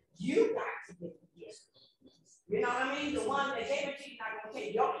 You got to get the gift. You know what I mean? The one that gave it to you, not going to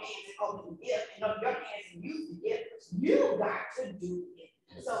take your hands and open the gift and open your hands and use the gift. You got to do it.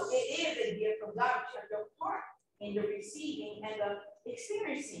 So it is a gift from God. You have your part in the receiving and the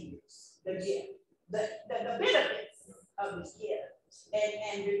experiencing the gift, the benefits of this gift.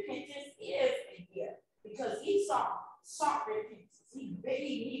 And repentance is a gift because Esau sought repentance.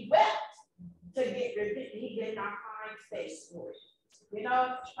 He wept to get repentance. He did not find space for it. You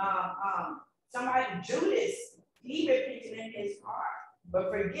know, somebody, Judas, he repented in his heart, but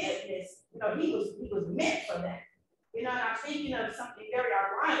forgiveness, you know, he was meant for that. You know, and I'm thinking of something very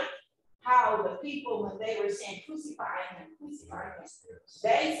ironic, how the people, when they were saying crucify him,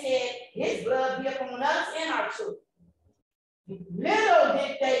 they said his blood be upon us and our children. Little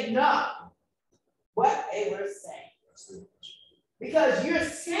did they know what they were saying. Because you're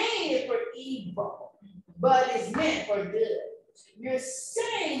saying it for evil, but it's meant for good. You're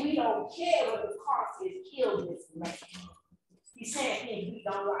saying we don't care what the cost is, kill this man. He's saying things we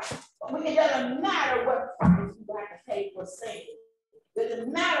don't like. But it doesn't matter what price you have to pay for sin. It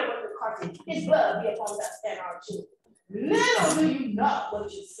doesn't matter what the cost is. His blood be upon us and our children. Little do you know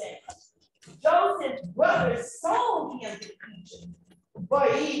what you're saying. Joseph's brothers sold him to Egypt for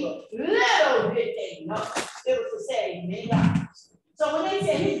evil. Little did they know it was to save many lives. So when they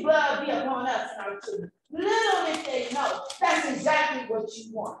say his blood be upon us and our children, little did they know that's exactly what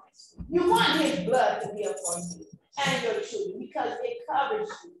you want. You want his blood to be upon you and your children because it covers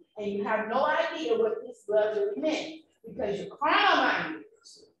you. And you have no idea what this blood really meant because you're carnal-minded.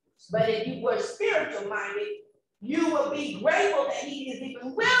 But if you were spiritual-minded, you will be grateful that he is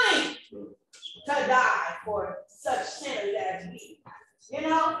even willing to die for such sinners as we. You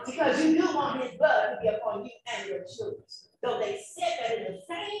know, because you do want his blood to be upon you and your children. So they said that in the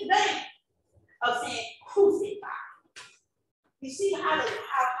same vein of saying crucify. You see how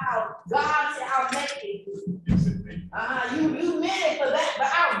God said, I'll make it good. You meant it for that, but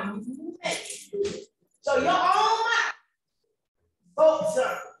I'll make it good. So your own mouth, folks,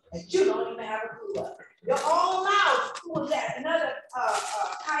 that you don't even have a clue of. Your own mouth, who was that? Another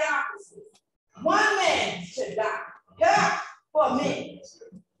Caiaphas. One man should die for a minute.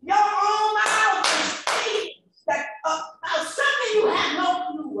 Your own mouth is speaking that about something you have no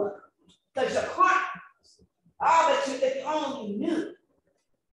clue of. Because you're carnal. But if you only knew.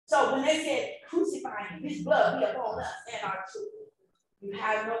 So when they said crucify him, his blood be upon us and our children, you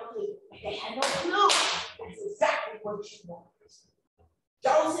had no clue. They had no clue. That's exactly what you want.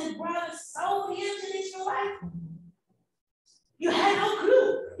 Joseph's brothers sold him to the Israelites. You had no clue.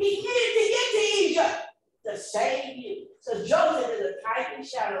 He needed to get to Egypt to save you. So Joseph is a type and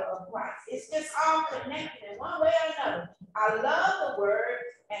shadow of Christ. It's just all connected in one way or another. I love the word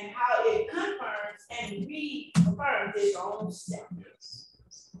and how it confirms and reaffirms its own self. Yes.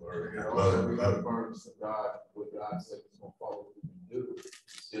 It reaffirms to God what God said he's going to follow through and do.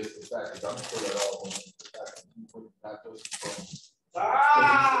 It's just the fact that I'm sure that all of the fact that you put not just from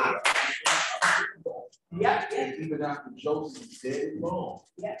Yep. Even after Joseph's dead and gone.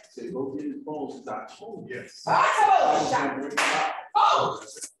 Yep. Said, go get his bones, as I told you. Yes.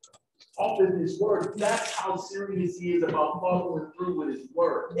 Often his word, that's how serious he is about following through with his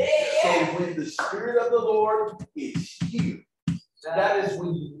word. Yeah. So when the Spirit of the Lord is here, that is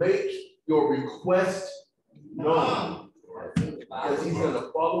when you make your request known. Because he's going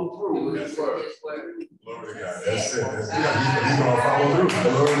to follow through with his word. Glory to God. That's it. He's going to follow through.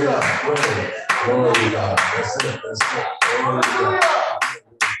 Glory to God. Glory to God. That's it. That's it. Glory to God.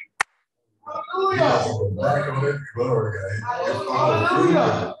 Hallelujah. Back on it. Glory to God.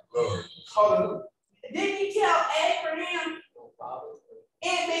 Hallelujah. Glory. Hallelujah. Didn't he tell Abraham,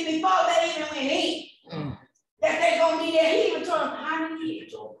 and before they even went in, that they're going to be there? He even told them how many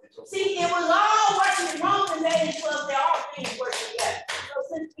years. See, it was all working in Romans 8 and 12. They all things work together. So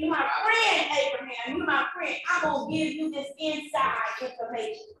since you're my friend, Abraham, you're my friend, I'm going to give you this inside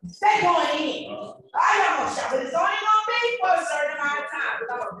information. Stay going in. I don't know, but it's only going to be for a certain amount of time, but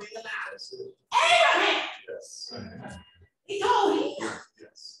I'm going to bring them out. Abraham. Yes. He told him.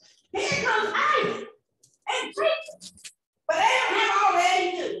 Yes. Here comes Isaac and Jacob. But Abraham already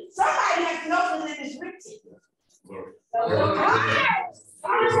knew. Somebody has to know that it is written. Glory.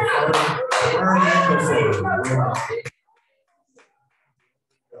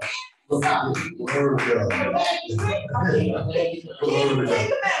 And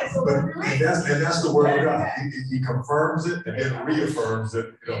that's the word of God. He confirms it and then reaffirms it,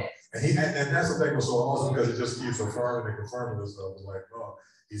 you know. And that's the thing was so awesome because it just keeps affirming and confirming this stuff. It's like, oh,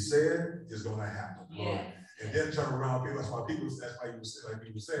 he said it's gonna happen. Yeah. And then turn around, that's why you were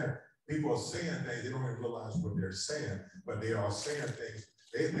saying, people are saying things, they don't even realize what they're saying, but they are saying things.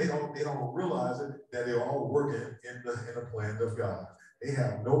 They don't realize it, that they're all working in the plan of God. They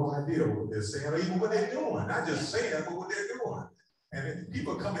have no idea what they're saying or even what they're doing. Not just saying, but what they're doing. And then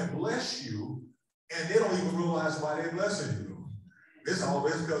people come and bless you, and they don't even realize why they're blessing you. It's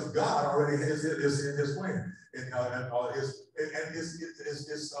always because God already is in His plan.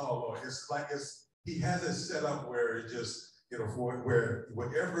 He has it set up where it just, you know, for where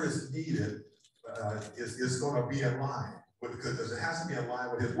whatever is needed is going to be in line. Because it has to be in line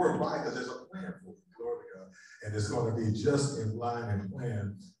with His word. Why? Because there's a plan for it. Glory to God. And it's going to be just in line and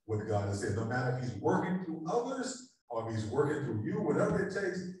plan with God has said. No matter if He's working through others or if He's working through you, whatever it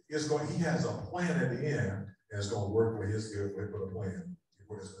takes, He has a plan at the end, and it's going to work for His good, for the plan.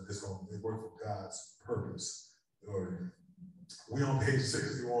 It's going to work for God's purpose. Glory. We on page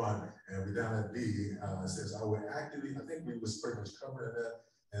 61, and we're down at B. It says, I would actively, I think we was pretty much covering that,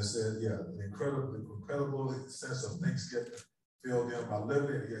 and said, yeah, the incredible sense of Thanksgiving filled in by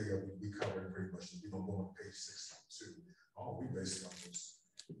living. Yeah, we covered it pretty much. We're going to go on page 62. Oh, we basically almost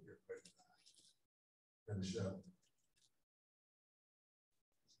finish up.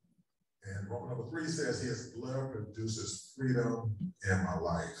 And number 3 says, His blood produces freedom in my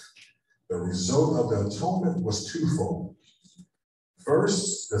life. The result of the atonement was twofold.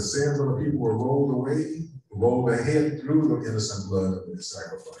 First, the sins of the people were rolled ahead through the innocent blood of the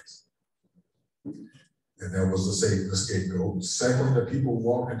sacrifice. And that was the scapegoat. Second, the people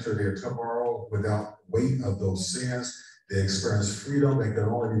walked into their tomorrow without weight of those sins. They experienced freedom that could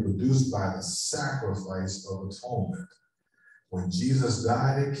only be produced by the sacrifice of atonement. When Jesus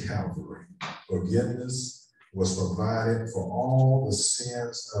died at Calvary, forgiveness was provided for all the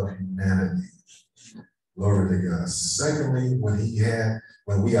sins of humanity. Glory to God. Secondly, when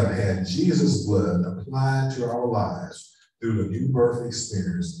we have had Jesus' blood applied to our lives through the new birth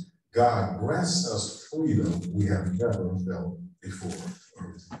experience, God grants us freedom we have never felt before.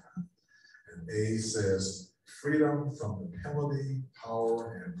 Glory to God. And A says, freedom from the penalty,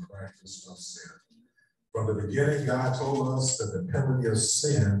 power, and practice of sin. From the beginning, God told us that the penalty of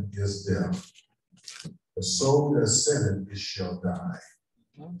sin is death. The soul that sinneth shall die.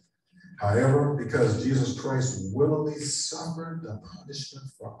 However, because Jesus Christ willingly suffered the punishment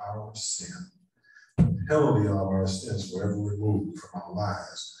for our sin, the penalty of our sins forever removed from our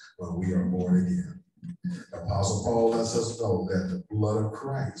lives when we are born again. Apostle Paul lets us know that the blood of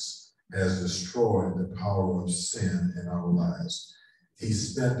Christ has destroyed the power of sin in our lives. He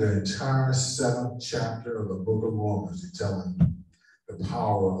spent the entire 7th chapter of the book of Romans telling the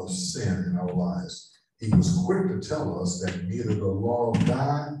power of sin in our lives. He was quick to tell us that neither the law of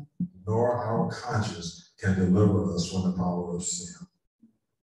God nor our conscience can deliver us from the power of sin.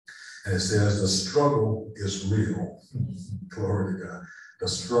 And it says the struggle is real. Glory to God. The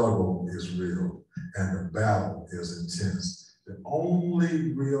struggle is real and the battle is intense. The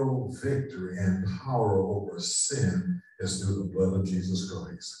only real victory and power over sin is through the blood of Jesus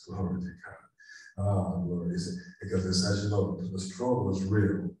Christ. Glory to God. Glory. Because it's, as you know, the struggle is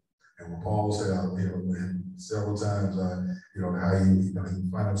real. And when Paul said, several times, how he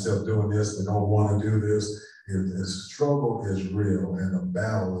find himself doing this, but don't want to do this. The struggle is real and the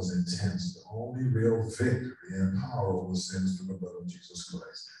battle is intense. The only real victory and power over sin is through the blood of Jesus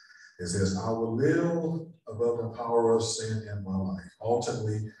Christ. It says, I will live above the power of sin in my life.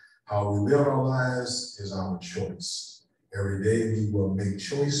 Ultimately, how we live our lives is our choice. Every day we will make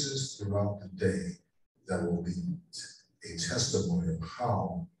choices throughout the day that will be a testimony of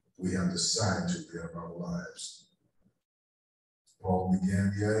how we have decided to live our lives. Paul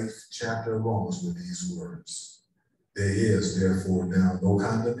began the 8th chapter of Romans with these words. There is therefore now no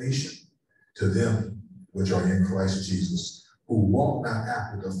condemnation to them which are in Christ Jesus, who walk not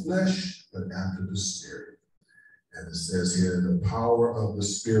after the flesh, but after the Spirit. And it says here, the power of the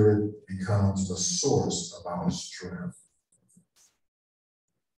Spirit becomes the source of our strength.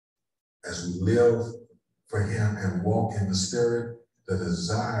 As we live for him and walk in the Spirit, the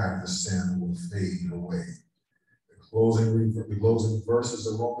desire for sin will fade away. The closing verses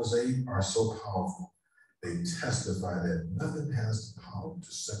of Romans 8 are so powerful. They testify that nothing has the power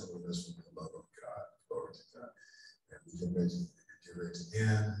to separate us from the love of God. Glory to God. And we get ready to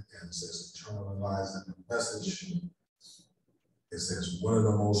end, and it says, internalizing the message. It says, one of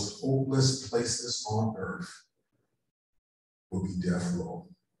the most hopeless places on earth will be death row.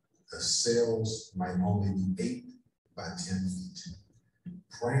 The cells might only be 8 by 10 feet.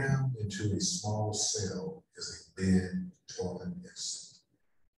 Crammed into a small cell is a bed, toilet, and sink.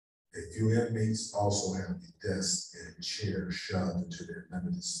 A few inmates also have a desk and a chair shoved into their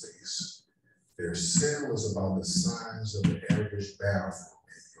limited space. Their cell is about the size of the average bathroom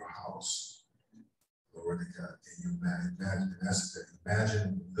in your house. Lord God, can you imagine?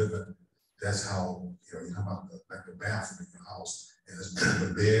 Imagine living. That's how, you know about like the bathroom in your house, and it's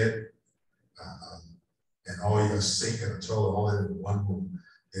the bed, and all your sink and a toilet all in one room.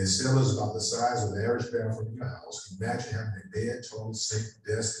 Their cell is about the size of the average bathroom in your house. Imagine having a bed, toilet, sink,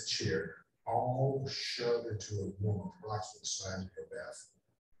 desk, and chair all shoved into a room approximately the size of your bathroom.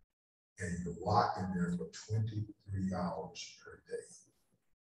 And you're locked in there for 23 hours per day.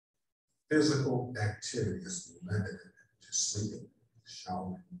 Physical activity is limited to sleeping,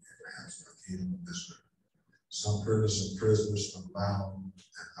 showering, and perhaps occasional visitor. Some prisoners allow an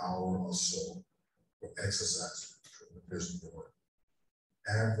hour or so for exercising from the prison door.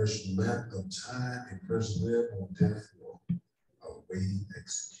 Average length of time a person live on death row awaiting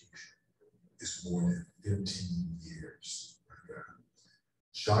execution is more than 15 years.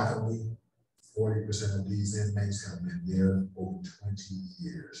 Shockingly, 40% of these inmates have been there over 20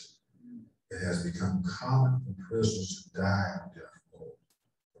 years. It has become common for prisoners to die on death row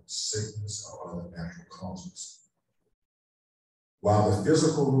from sickness or other natural causes. While the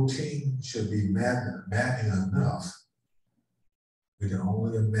physical routine should be maddening enough, we can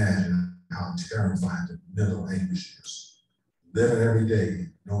only imagine how terrifying the mental anguish is. Living every day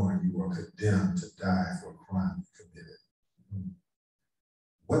knowing you are condemned to die for a crime you committed.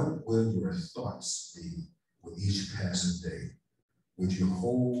 What will your thoughts be with each passing day? Would you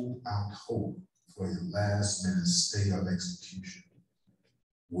hold out hope for your last minute stay of execution?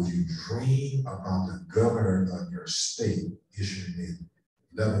 Would you dream about the governor of your state issuing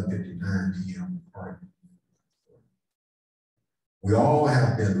a 11:59 p.m. pardon? We all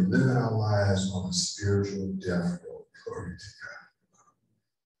have been living our lives on a spiritual death row. Glory to God.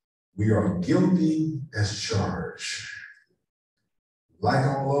 We are guilty as charged. Like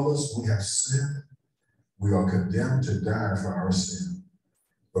all of us, we have sinned. We are condemned to die for our sin.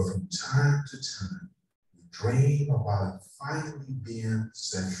 But from time to time, we dream about it finally being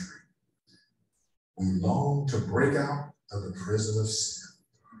set free. We long to break out of the prison of sin.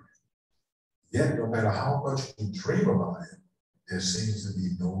 Yet, no matter how much we dream about it, there seems to be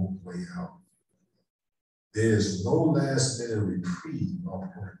no way out. There is no last minute reprieve or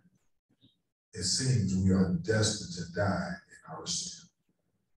pardon. It seems we are destined to die in our sin.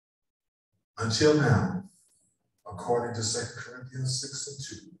 Until now, according to 2 Corinthians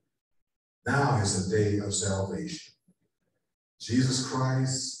 6:2, now is the day of salvation. Jesus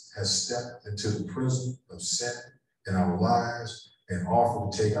Christ has stepped into the prison of sin in our lives and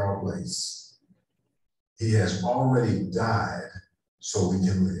offered to take our place. He has already died so we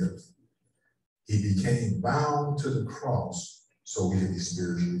can live. He became bound to the cross so we can be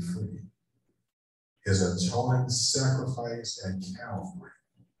spiritually free. His atoning sacrifice at Calvary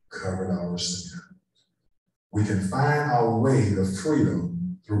covered our sin. We can find our way to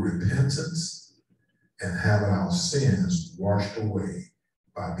freedom through repentance and having our sins washed away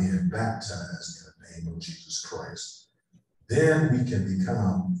by being baptized in the name of Jesus Christ. Then we can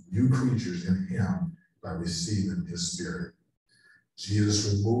become new creatures in him by receiving his Spirit.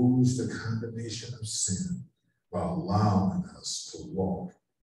 Jesus removes the condemnation of sin while allowing us to walk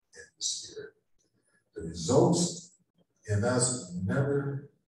in the Spirit. The results in us never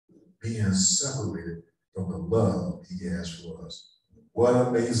being separated from the love he has for us. What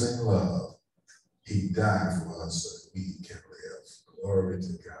amazing love. He died for us so that we can live. Glory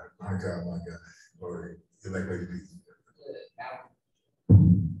to God. My God, my God. Glory. You like what you do?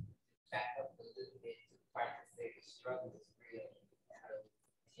 Back up a little bit to practice their struggle is real.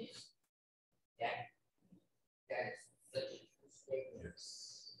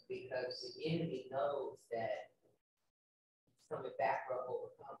 the enemy knows that he's coming back for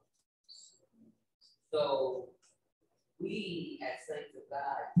overcome. So we, as saints of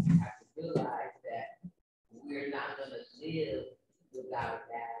God, have to realize that we're not going to live without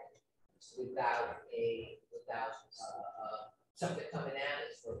that, without something coming at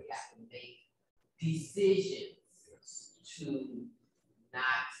us, where we have to make decisions to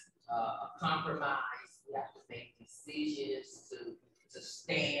not compromise. We have to make decisions to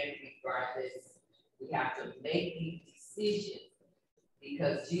stand regardless. We have to make these decisions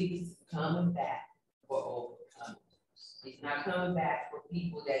because Jesus is coming back for overcomers. He's not coming back for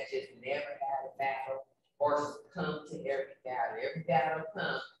people that just never had a battle or come to every battle. Every battle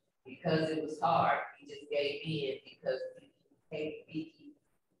comes because it was hard. He just gave in because he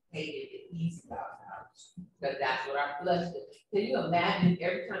hated the easy route out. Because that's what our flesh does. Can you imagine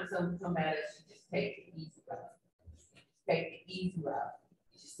every time someone come at us, you just take the easy route? Take the easy route.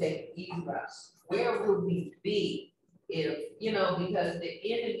 You just take the easy route. Where would we be if, because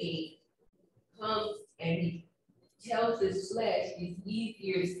the enemy comes and he tells his flesh it's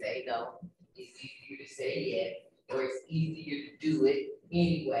easier to say no, it's easier to say yes, or it's easier to do it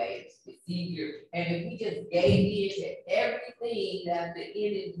anyway. It's easier. And if we just gave in to everything that the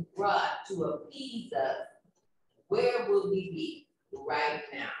enemy brought to appease us, where would we be right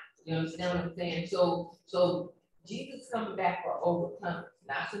now? You understand what I'm saying? So Jesus is coming back for overcomers,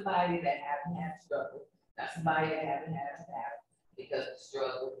 not somebody that haven't had struggle, not somebody that haven't had a battle, because the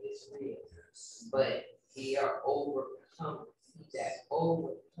struggle is real. But we are overcomers. He that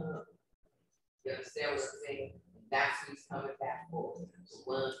overcomes. You understand what I'm saying? That's what he's coming back for. The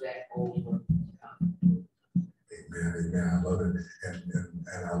ones that overcome. Amen. I love it.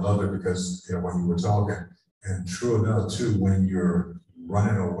 And I love it because when you were talking, and true enough too, when you're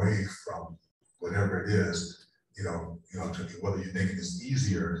running away from whatever it is, whether you think it's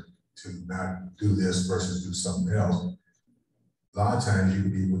easier to not do this versus do something else. A lot of times you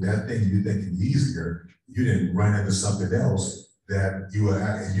can be with that thing you think is easier, you didn't run into something else that you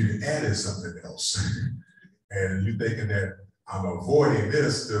added something else. And you're thinking that I'm avoiding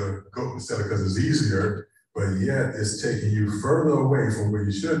this to go instead of because it's easier, but yet it's taking you further away from where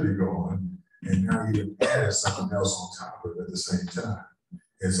you should be going. And now you added something else on top of it at the same time.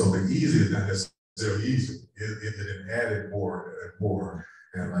 And so the easy is not necessarily easy. It added more and more.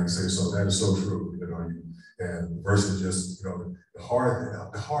 And like I say, so that is so true. And versus just the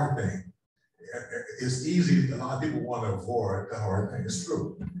hard thing. It's easy. A lot of people want to avoid the hard thing. It's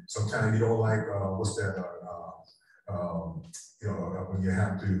true. Sometimes you don't like when you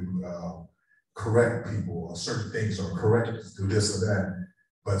have to correct people or certain things or correct do this or that.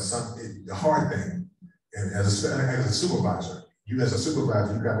 But the hard thing, and as a supervisor, you as a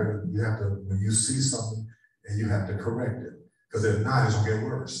supervisor, you have to when you see something and you have to correct it, because if not, it's gonna get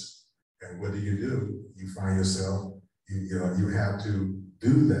worse. And what do? You find yourself, you have to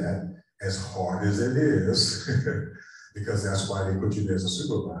do that as hard as it is, because that's why they put you there as a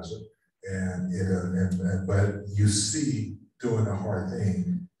supervisor. But you see, doing the hard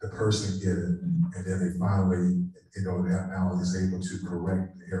thing, the person get it, and then they finally, now is able to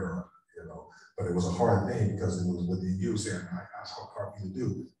correct the error, But it was a hard thing because it was within you saying, that's hard for you to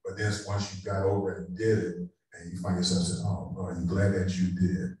do. But then once you got over it and did it, and you find yourself saying, oh, I'm glad that you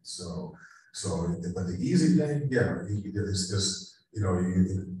did. But the easy thing, it's just,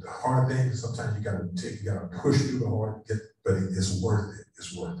 the hard thing, sometimes you gotta push through the hard, but it's worth it.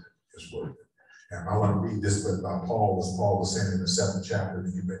 It's worth it. It's worth it. And I want to read this about Paul was saying in the 7th chapter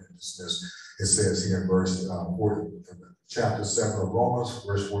that you mentioned this. It says here in verse 40, chapter 7 of Romans,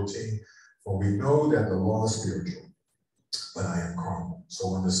 verse 14, for we know that the law is spiritual, but I am carnal,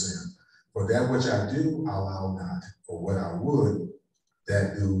 so unto sin. For that which I do, I allow not. For what I would,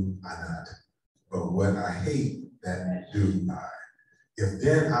 that do I not. But what I hate, that do I. If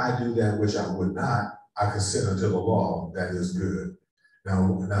then I do that which I would not, I consent unto the law that is good.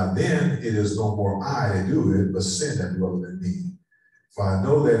 Now then it is no more I that do it, but sin that dwelleth in me. For I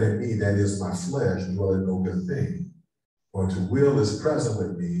know that in me, that is my flesh, dwelleth no good thing. For to will is present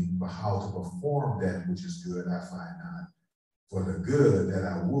with me, but how to perform that which is good I find not. For the good that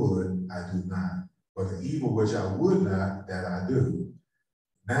I would, I do not. But the evil which I would not, that I do.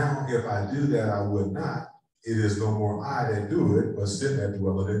 Now if I do that I would not, it is no more I that do it, but sin that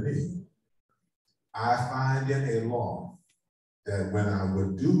dwelleth in me. I find in a law that when I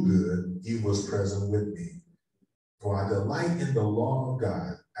would do good, evil is present with me. For I delight in the law of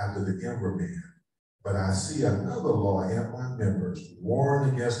God after the inward man, but I see another law in my members,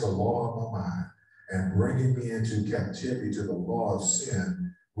 warring against the law of my mind, and bringing me into captivity to the law of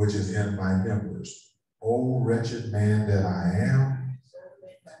sin, which is in my members. O wretched man that I am,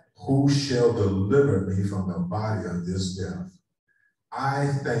 who shall deliver me from the body of this death? I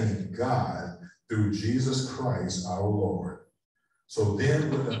thank God through Jesus Christ our Lord. So then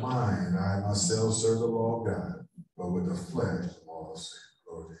with the mind, I myself serve the law of God, but with the flesh, the law of sin.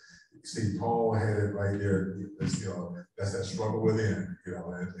 Lord, you see, Paul had it right there. It's, that's that struggle within,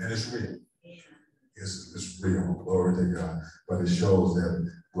 and it's real. It's real, glory to God. But it shows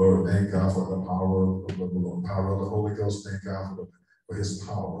that, Lord, thank God for the power of the Holy Ghost. Thank God for his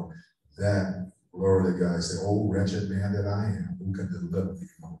power. That, glory to God, say, oh, wretched man that I am, who can deliver me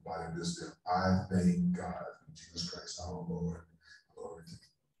from the body of this death? I thank God, Jesus Christ, our Lord. Glory to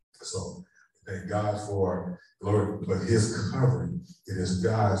God. So, thank God for, glory, but his covering. It is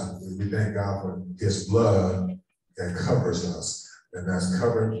God's, we thank God for his blood that covers us. And that's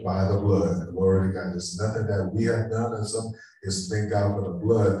covered by the blood. Glory to God. There's nothing that we have done, and it's thank God for the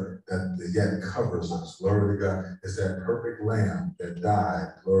blood that yet covers us. Glory to God. It's that perfect lamb that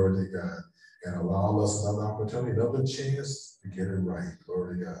died. Glory to God. And allow us another opportunity, another chance to get it right.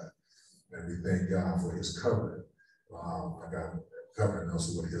 Glory to God. And we thank God for his covering. I got covering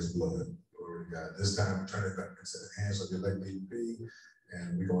us with his blood. Glory to God. This time, turn it back into the hands of the elect EP,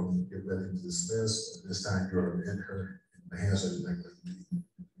 and we're going to get ready to dismiss. This time, you're in the hands of the elect EP.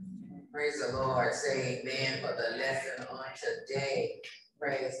 Praise the Lord. Say amen for the lesson on today.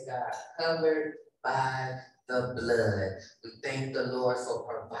 Praise God. Covered by the blood. We thank the Lord for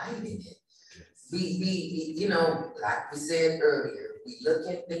providing it. We like we said earlier, we look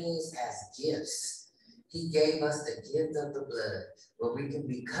at things as gifts. He gave us the gift of the blood where we can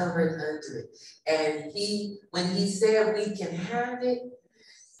be covered under it. And when he said we can have it,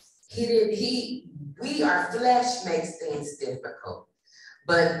 our flesh makes things difficult.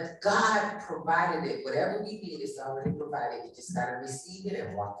 But God provided it. Whatever we need, it's already provided. You just got to receive it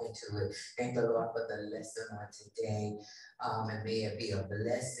and walk into it. Thank the Lord for the lesson on today. And may it be a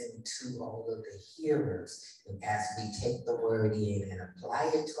blessing to all of the hearers. And as we take the word in and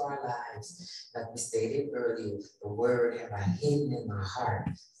apply it to our lives, like we stated earlier, the word have I hidden in my heart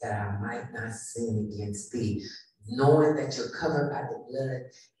that I might not sin against thee. Knowing that you're covered by the blood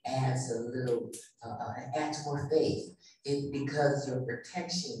adds adds more faith. Because your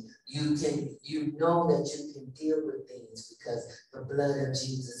protection, you know that you can deal with things because the blood of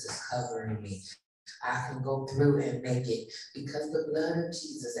Jesus is covering me. I can go through and make it because the blood of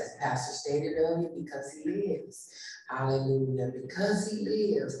Jesus, as Pastor stated earlier, because he lives. Hallelujah. Because he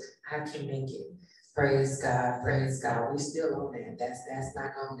lives, I can make it. Praise God, praise God. We're still on that. That's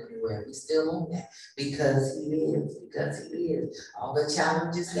not going anywhere. We're still on that because he lives, All the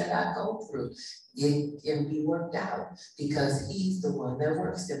challenges that I go through, it can be worked out because he's the one that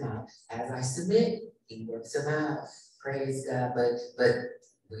works them out. As I submit, he works them out. Praise God. But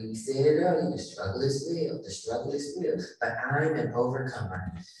we said it earlier, the struggle is real, but I'm an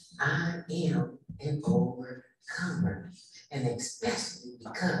overcomer. I am an overcomer. And especially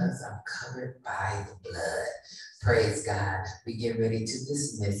because I'm covered by the blood. Praise God. We get ready to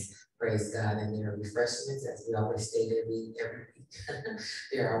dismiss. Praise God. And there are refreshments, as we always state every week.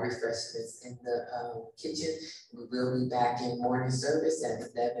 There are refreshments in the kitchen. We will be back in morning service at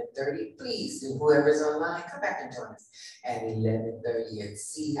 11:30. Please, whoever's online, come back and join us at 11:30 and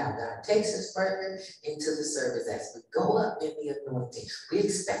see how God takes us further into the service as we go up in the anointing. We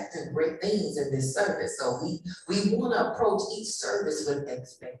expect great things in this service. So we want to approach each service with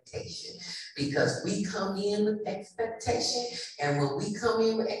expectation because we come in with expectation. And when we come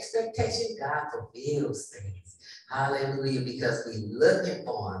in with expectation, God fulfills things. Hallelujah, because we looking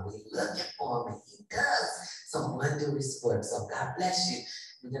for him, and he does some wondrous work. So God bless you.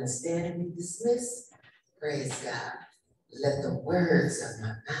 We're going to stand and be dismissed. Praise God. Let the words of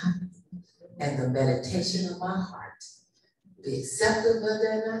my mouth and the meditation of my heart be acceptable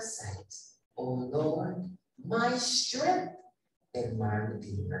in thy sight. O Lord, my strength and my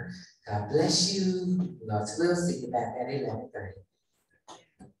redeemer. God bless you. Lord's will, see you back at 11:30.